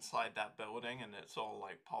get inside that building and it's all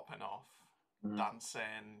like popping off,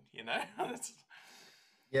 dancing, you know?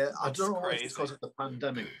 I don't know if it's because of the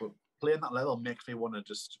pandemic, but playing that level makes me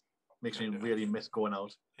really miss going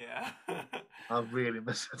out. Yeah. I really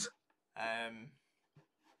miss it.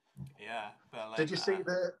 Yeah, Berlin. Did you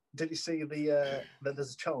see that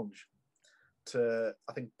there's a challenge to,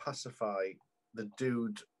 I think, pacify the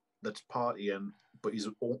dude that's partying, but he's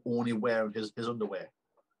only wearing his underwear?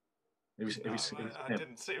 I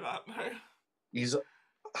didn't see that, no. He's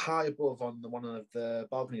high above on one of the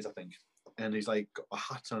balconies, I think, and he's like got a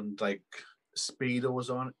hat and like Speedos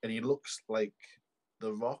on, and he looks like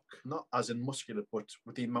The Rock, not as in muscular, but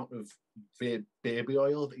with the amount of baby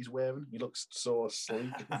oil that he's wearing, he looks so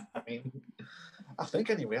sleek. I think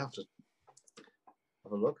anyway, I have to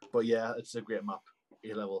have a look. But yeah, it's a great map,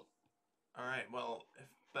 A level. All right, well, if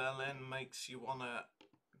Berlin makes you want to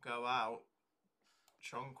go out,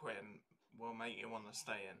 Sean Quinn will make you want to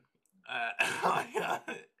stay in.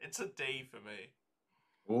 It's a D for me.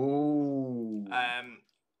 Ooh.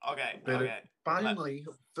 Okay. Finally,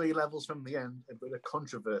 3 levels from the end, a bit of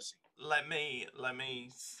controversy. Let me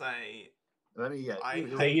say. I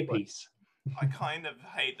hate your piece. I kind of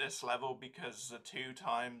hate this level because the 2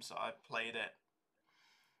 times I've played it,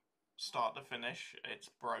 start to finish, it's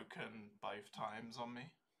broken both times on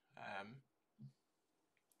me.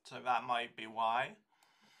 So that might be why.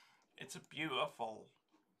 It's a beautiful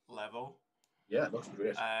level. Yeah, it looks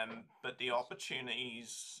great. But the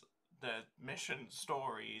opportunities, the mission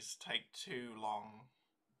stories take too long.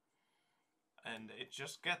 And it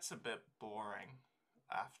just gets a bit boring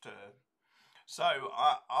after. So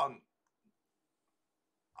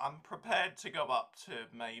I'm prepared to go up to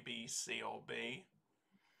maybe C or B.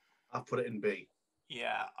 I'll put it in B.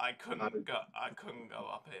 Yeah, I couldn't go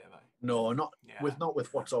up here though. No, not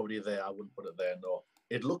with what's already there. I wouldn't put it there. No,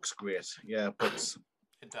 it looks great. Yeah, but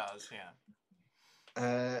it does.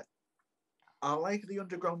 Yeah. I like the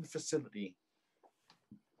underground facility.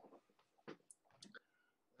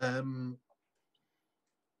 But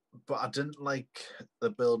I didn't like the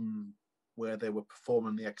building where they were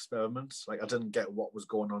performing the experiments. Like, I didn't get what was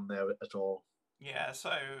going on there at all. Yeah,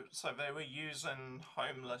 so they were using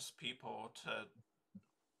homeless people to,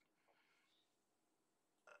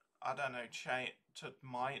 I don't know, try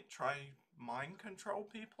mind control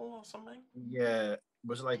people or something? Yeah, it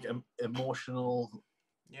was like emotional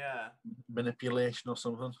manipulation or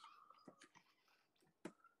something.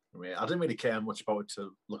 I mean, I didn't really care much about it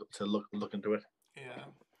to look into it. Yeah.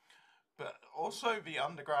 But also the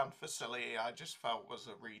underground facility, I just felt was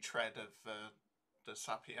a retread of the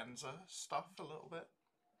Sapienza stuff a little bit.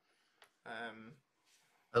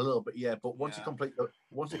 A little bit, yeah. But once you complete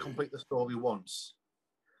the story once,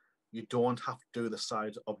 you don't have to do the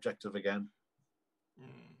side objective again.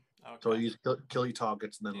 Okay. So you kill your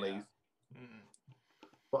targets and then leave.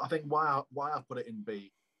 But I think why I put it in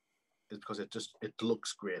B is because it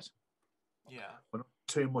looks great. Yeah. But not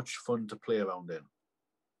too much fun to play around in.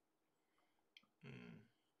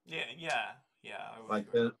 Yeah.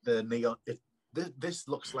 Like the neon. This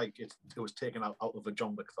looks like it was taken out of a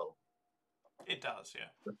John Wick film. It does, yeah.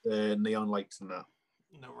 With the neon lights and that.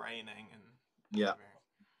 The raining and. Yeah.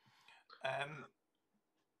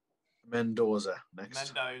 Mendoza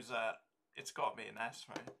next. Mendoza, it's got to be an S,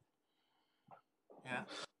 right? Yeah.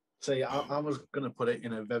 See, I was going to put it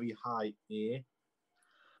in a very high A,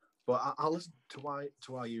 but I'll listen to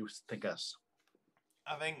why you think S.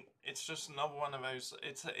 I think it's just another one of those.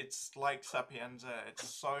 It's like Sapienza. It's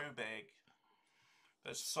so big.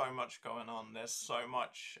 There's so much going on. There's so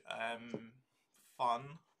much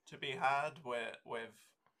fun to be had with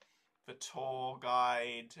the tour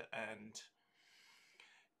guide, and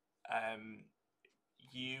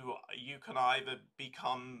you can either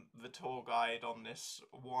become the tour guide on this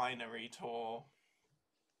winery tour,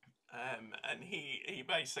 and he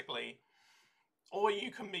basically, or you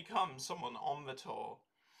can become someone on the tour,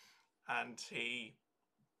 and he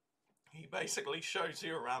basically shows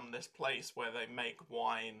you around this place where they make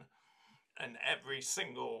wine, and every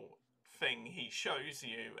single thing he shows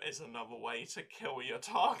you is another way to kill your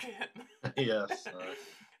target. Yes.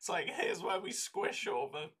 It's like, here's where we squish all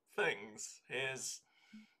the things. Here's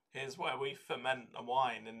where we ferment the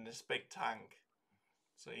wine in this big tank.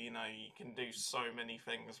 So, you can do so many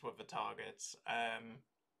things with the targets.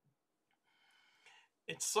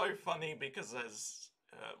 It's so funny because there's,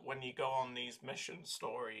 when you go on these mission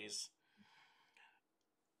stories,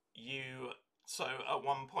 so at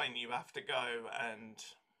one point you have to go and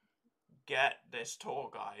get this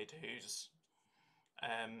tour guide who's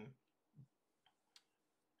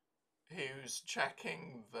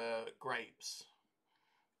checking the grapes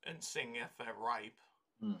and seeing if they're ripe.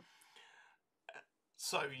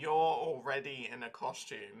 So you're already in a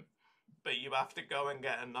costume, but you have to go and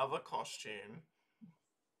get another costume,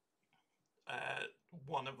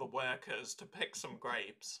 one of the workers, to pick some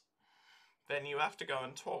grapes. Then you have to go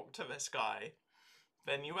and talk to this guy.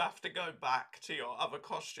 Then you have to go back to your other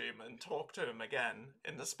costume and talk to him again.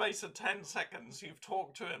 In the space of 10 seconds, you've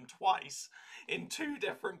talked to him twice in 2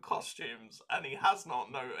 different costumes, and he has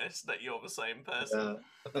not noticed that you're the same person.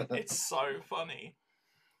 Yeah. It's so funny.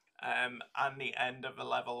 And the end of the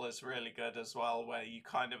level is really good as well, where you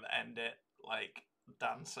kind of end it like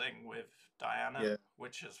dancing with Diana,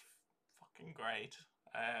 which is fucking great.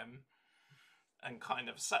 And kind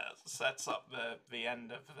of sets up the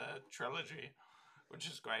end of the trilogy, which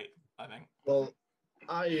is great, I think. Well,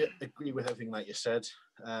 I agree with everything that you said.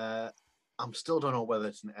 I'm still don't know whether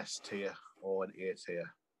it's an S tier or an A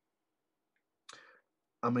tier.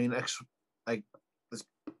 I mean, there's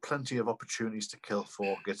plenty of opportunities to kill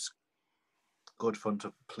folk. It's good fun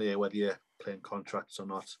to play, whether you're playing contracts or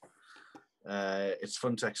not. It's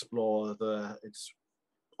fun to explore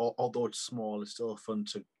although it's small, it's still fun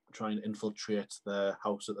to try and infiltrate the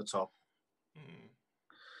house at the top.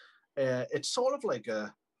 It's sort of like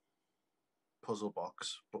a puzzle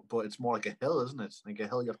box, but it's more like a hill, isn't it? Like a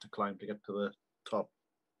hill you have to climb to get to the top.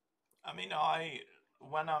 I mean,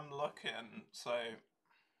 when I'm looking, so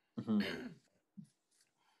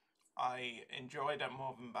I enjoyed it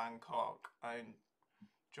more than Bangkok. I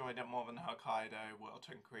enjoyed it more than Hokkaido,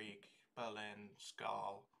 Wilton Creek, Berlin,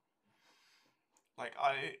 Skal. Like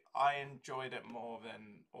I enjoyed it more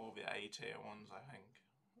than all the A tier ones, I think.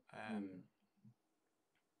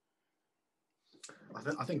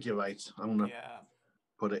 I think you're right. I'm gonna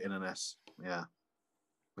put it in an S. Yeah,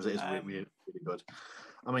 because it is really, really good.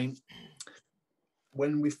 I mean,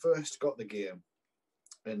 when we first got the game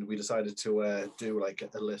and we decided to do like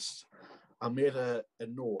a list, I made a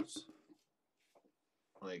note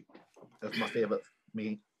like of my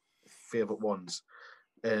favorite ones,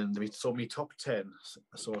 and me top 10.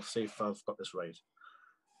 So I'll see if I've got this right.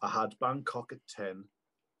 I had Bangkok at 10,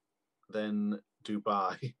 then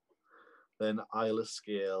Dubai, then Isle of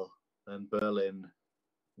Scale, then Berlin,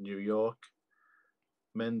 New York,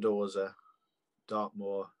 Mendoza,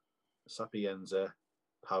 Dartmoor, Sapienza,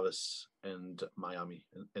 Paris, and Miami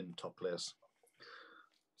in top place.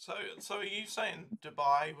 So are you saying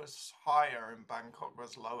Dubai was higher and Bangkok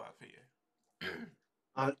was lower for you?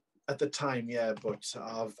 At the time, yeah, but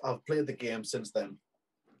I've played the game since then,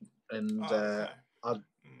 and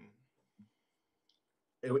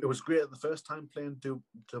it was great the first time playing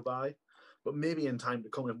Dubai, but maybe in time to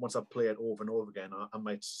come, once I play it over and over again, I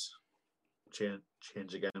might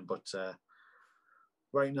change again. But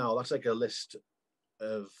right now, that's like a list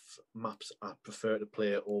of maps I prefer to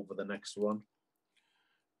play over the next one.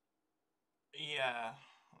 Yeah.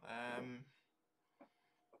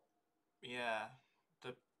 Yeah.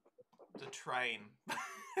 The train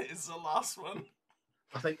is the last one.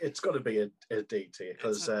 I think it's got to be a D tier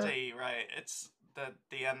because it's a D, right? It's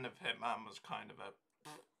the end of Hitman was kind of a.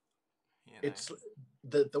 You know. It's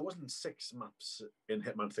there wasn't 6 maps in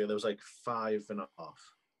Hitman 3. There was like 5.5.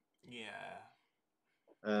 Yeah.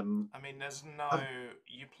 I mean, there's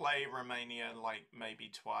you play Romania like maybe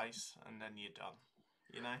twice and then you're done.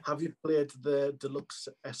 You know. Have you played the deluxe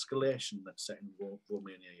escalation that's set in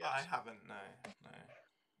Romania yet? I haven't. No.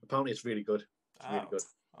 Apparently, it's really good. It's really good.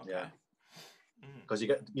 Okay. Yeah. Because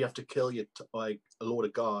you have to kill like a load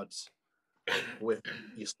of guards with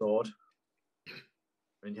your sword,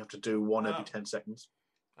 and you have to do one every 10 seconds.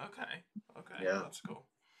 Okay. Yeah, that's cool.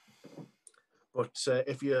 But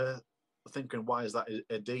if you're thinking, why is that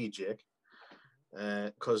a D, Jake?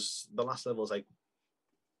 Because the last level is like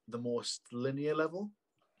the most linear level.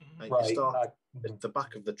 Like you start at the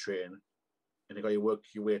back of the train, and you got to work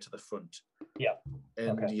your way to the front. Yeah.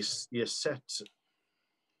 And you're set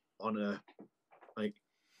on a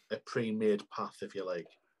pre-made path, if you like.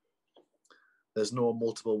 There's no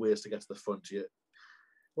multiple ways to get to the front.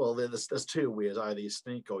 There's 2 ways: either you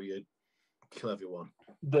sneak or you kill everyone.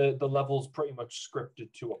 The level's pretty much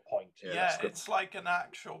scripted to a point. Yeah, it's like an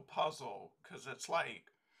actual puzzle, because it's like,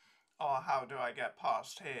 oh, how do I get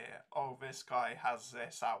past here? Oh, this guy has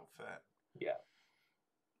this outfit. Yeah.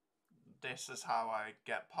 This is how I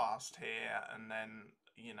get past here, and then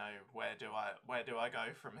where do I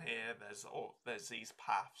go from here? There's these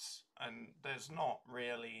paths, and there's not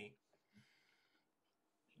really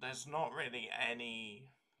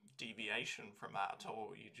any deviation from that at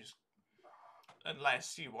all. You just,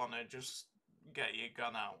 unless you want to just get your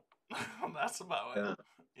gun out, that's about it.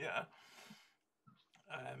 Yeah.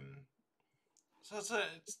 So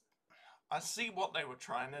I see what they were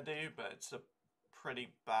trying to do, but it's a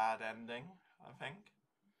pretty bad ending, I think.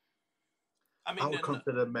 I mean, I would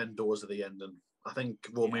consider Mendoza the ending. I think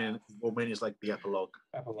Romania's like the epilogue.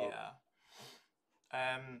 Yeah.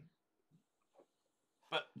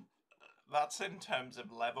 But that's in terms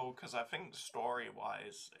of level, because I think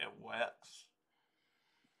story-wise it works.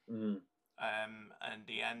 And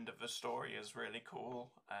the end of the story is really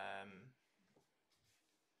cool.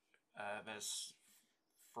 There's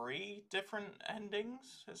 3 different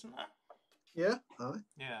endings, isn't there? Yeah.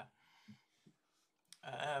 Yeah.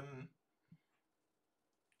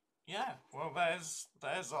 Yeah. Well,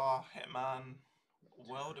 there's our Hitman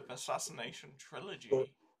World of Assassination trilogy.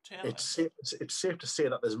 It's safe to say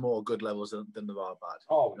that there's more good levels than there are bad.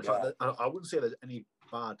 Oh, in fact, I wouldn't say there's any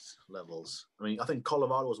bad levels. I mean, I think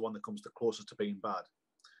Colorado is one that comes the closest to being bad,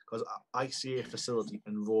 because ICA facility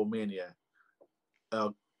in Romania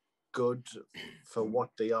are good for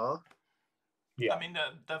what they are. Yeah. I mean,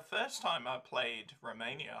 the first time I played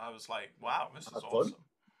Romania, I was like, wow, this is Had fun. awesome.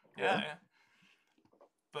 Yeah. Yeah.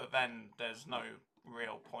 But then there's no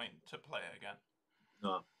real point to play it again.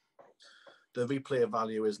 No. The replay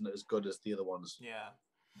value isn't as good as the other ones, Yeah.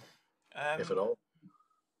 if at all.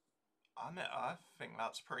 I think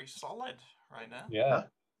that's pretty solid right now. Yeah.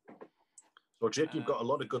 So, Jake, you've got a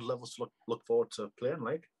lot of good levels to look forward to playing,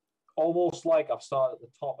 like. Almost like I've started at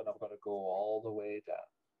the top and I've got to go all the way down.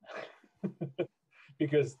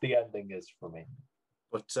 Because the ending is for me.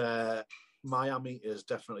 But Miami is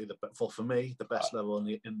definitely for me the best level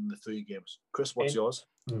in the 3 games. Chris, what's yours?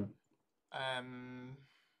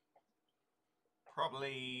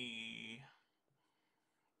 Probably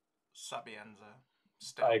Sapienza.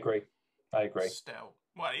 Still. I agree. Still.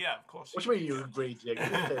 Well, yeah, of course. What do you mean you agree, Jake? You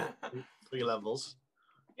played 3 levels.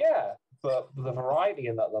 Yeah, but the variety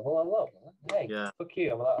in that level, I love. Hey, Yeah. fuck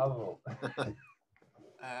you.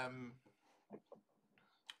 I'm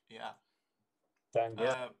Yeah. Dang.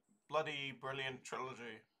 Bloody brilliant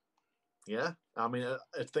trilogy. Yeah, I mean,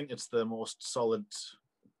 I think it's the most solid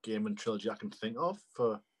game and trilogy I can think of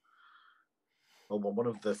for. Well, one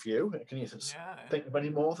of the few. Can you think of any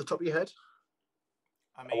more off the top of your head?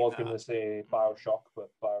 I mean, I was going to say Bioshock,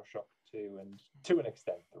 but Bioshock 2 and to an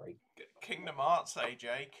extent 3. Kingdom Hearts,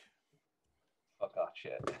 Jake? Fuck that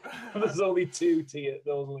shit. There's only 2 tiers.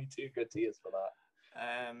 There's only 2 good tiers for that.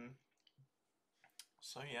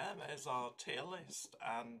 So yeah, there's our tier list,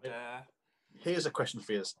 and here's a question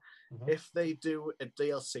for you: if they do a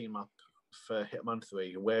DLC map for Hitman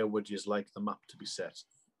 3, where would you like the map to be set?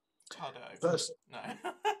 Tado. No.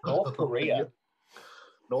 North Korea.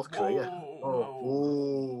 North Korea.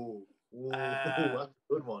 Whoa. That's a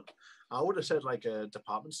good one. I would have said like a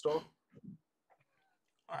department store.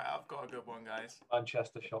 All right, I've got a good one, guys.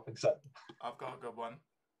 Manchester Shopping Centre. I've got a good one.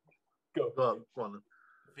 Go. Go on.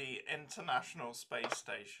 The International Space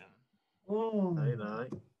Station. Hey.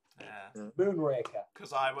 Yeah. Moonraker.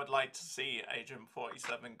 Because I would like to see Agent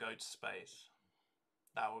 47 go to space.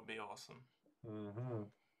 That would be awesome. Mm-hmm.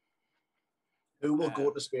 Who will go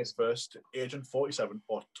to space first, Agent 47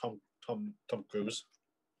 or Tom Cruise?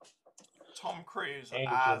 Tom Cruise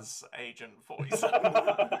as Agent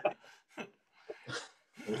 47.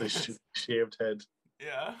 With his shaved head.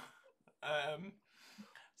 Yeah.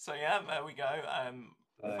 So yeah, there we go.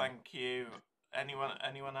 Thank you.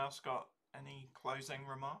 Anyone else got any closing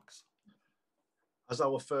remarks? As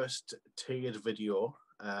our first tiered video,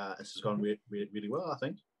 this has gone really well, I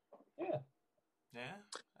think. Yeah.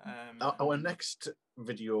 Our next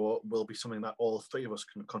video will be something that all 3 of us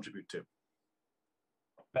can contribute to.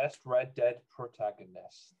 Best Red Dead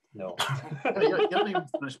protagonist. No. You haven't even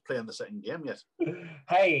finished playing the second game yet.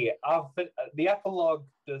 Hey, the epilogue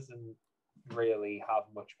doesn't really have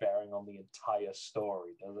much bearing on the entire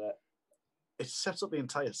story, does it? It sets up the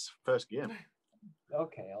entire first game.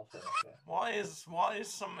 Okay, I'll finish it. What is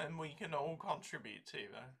something we can all contribute to,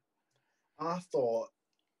 though? I thought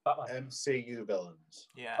Batman. MCU villains.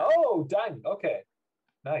 Yeah. Oh, dang. Okay.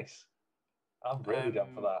 Nice. I'm really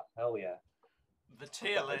down for that. Hell yeah. The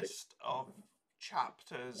tier list of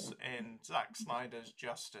chapters in Zack Snyder's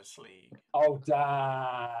Justice League. Oh,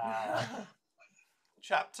 damn.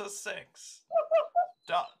 Chapter 6.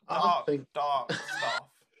 Dark stuff.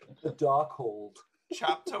 The Darkhold.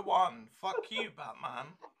 Chapter 1. Fuck you,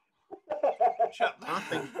 Batman. I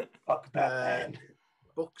think Fuck Batman.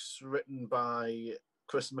 Books written by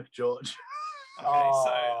Chris McGeorge. Okay,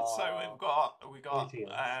 so we got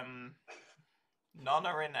none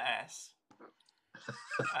are in S.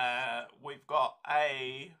 We've got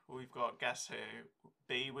A, we've got Guess Who.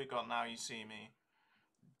 B, we got Now You See Me.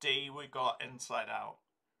 D, we got Inside Out.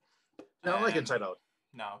 No, I like Inside Out.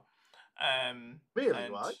 No. Really?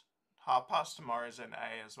 Why? Half Past Tomorrow is in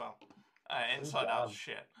A as well. Inside Out's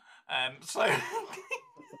shit. So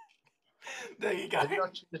there you go. Have you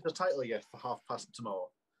not changed the title yet for Half Past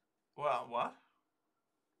Tomorrow? Well, what?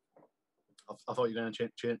 I thought you were going to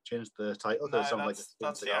change the title. No,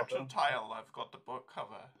 that's the actual title. I've got the book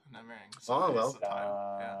cover and everything. So well. the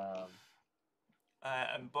title.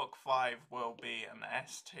 Yeah. And book 5 will be an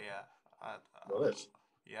S tier. Well, it is.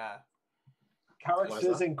 Yeah.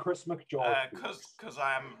 Characters in Chris McGeorge. Because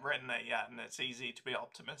I haven't written it yet, and it's easy to be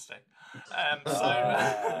optimistic.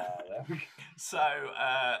 So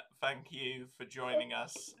thank you for joining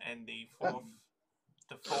us in the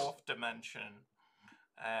fourth dimension.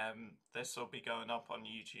 This will be going up on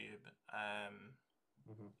YouTube.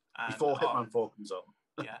 Before Hitman 4 comes up.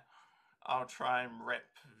 Yeah. I'll try and rip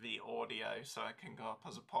the audio so it can go up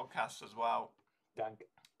as a podcast as well. Dank.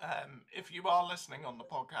 If you are listening on the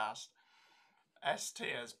podcast, S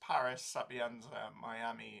tier is Paris, Sapienza,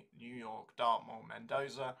 Miami, New York, Dartmoor,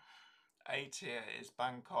 Mendoza. A tier is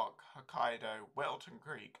Bangkok, Hokkaido, Wilton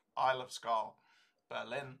Creek, Isle of Skye,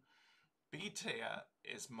 Berlin. B tier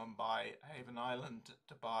is Mumbai, Haven Island,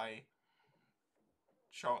 Dubai,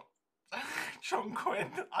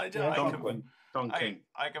 Chongqing.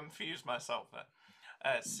 I confused myself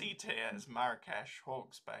there. C tier is Marrakesh,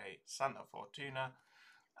 Hawke's Bay, Santa Fortuna,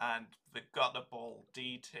 and the guttable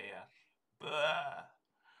D tier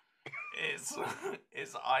is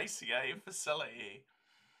ICA facility,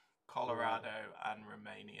 Colorado and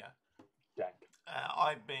Romania.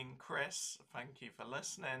 I've been Chris. Thank you for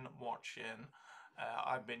listening, watching.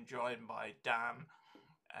 I've been joined by Dan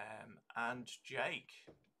and Jake.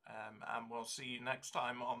 And we'll see you next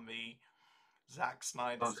time on the Zack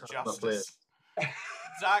Snyder's Justice.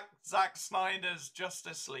 Zack Snyder's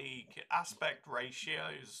Justice League aspect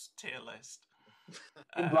ratios tier list.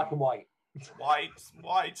 In black and white.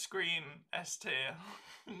 Widescreen S tier.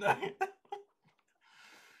 No.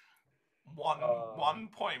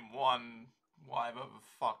 1.1, whatever the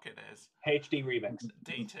fuck it is. HD remix.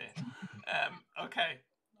 D tier. Okay,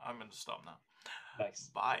 I'm gonna stop now. Nice.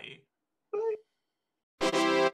 Bye. Bye.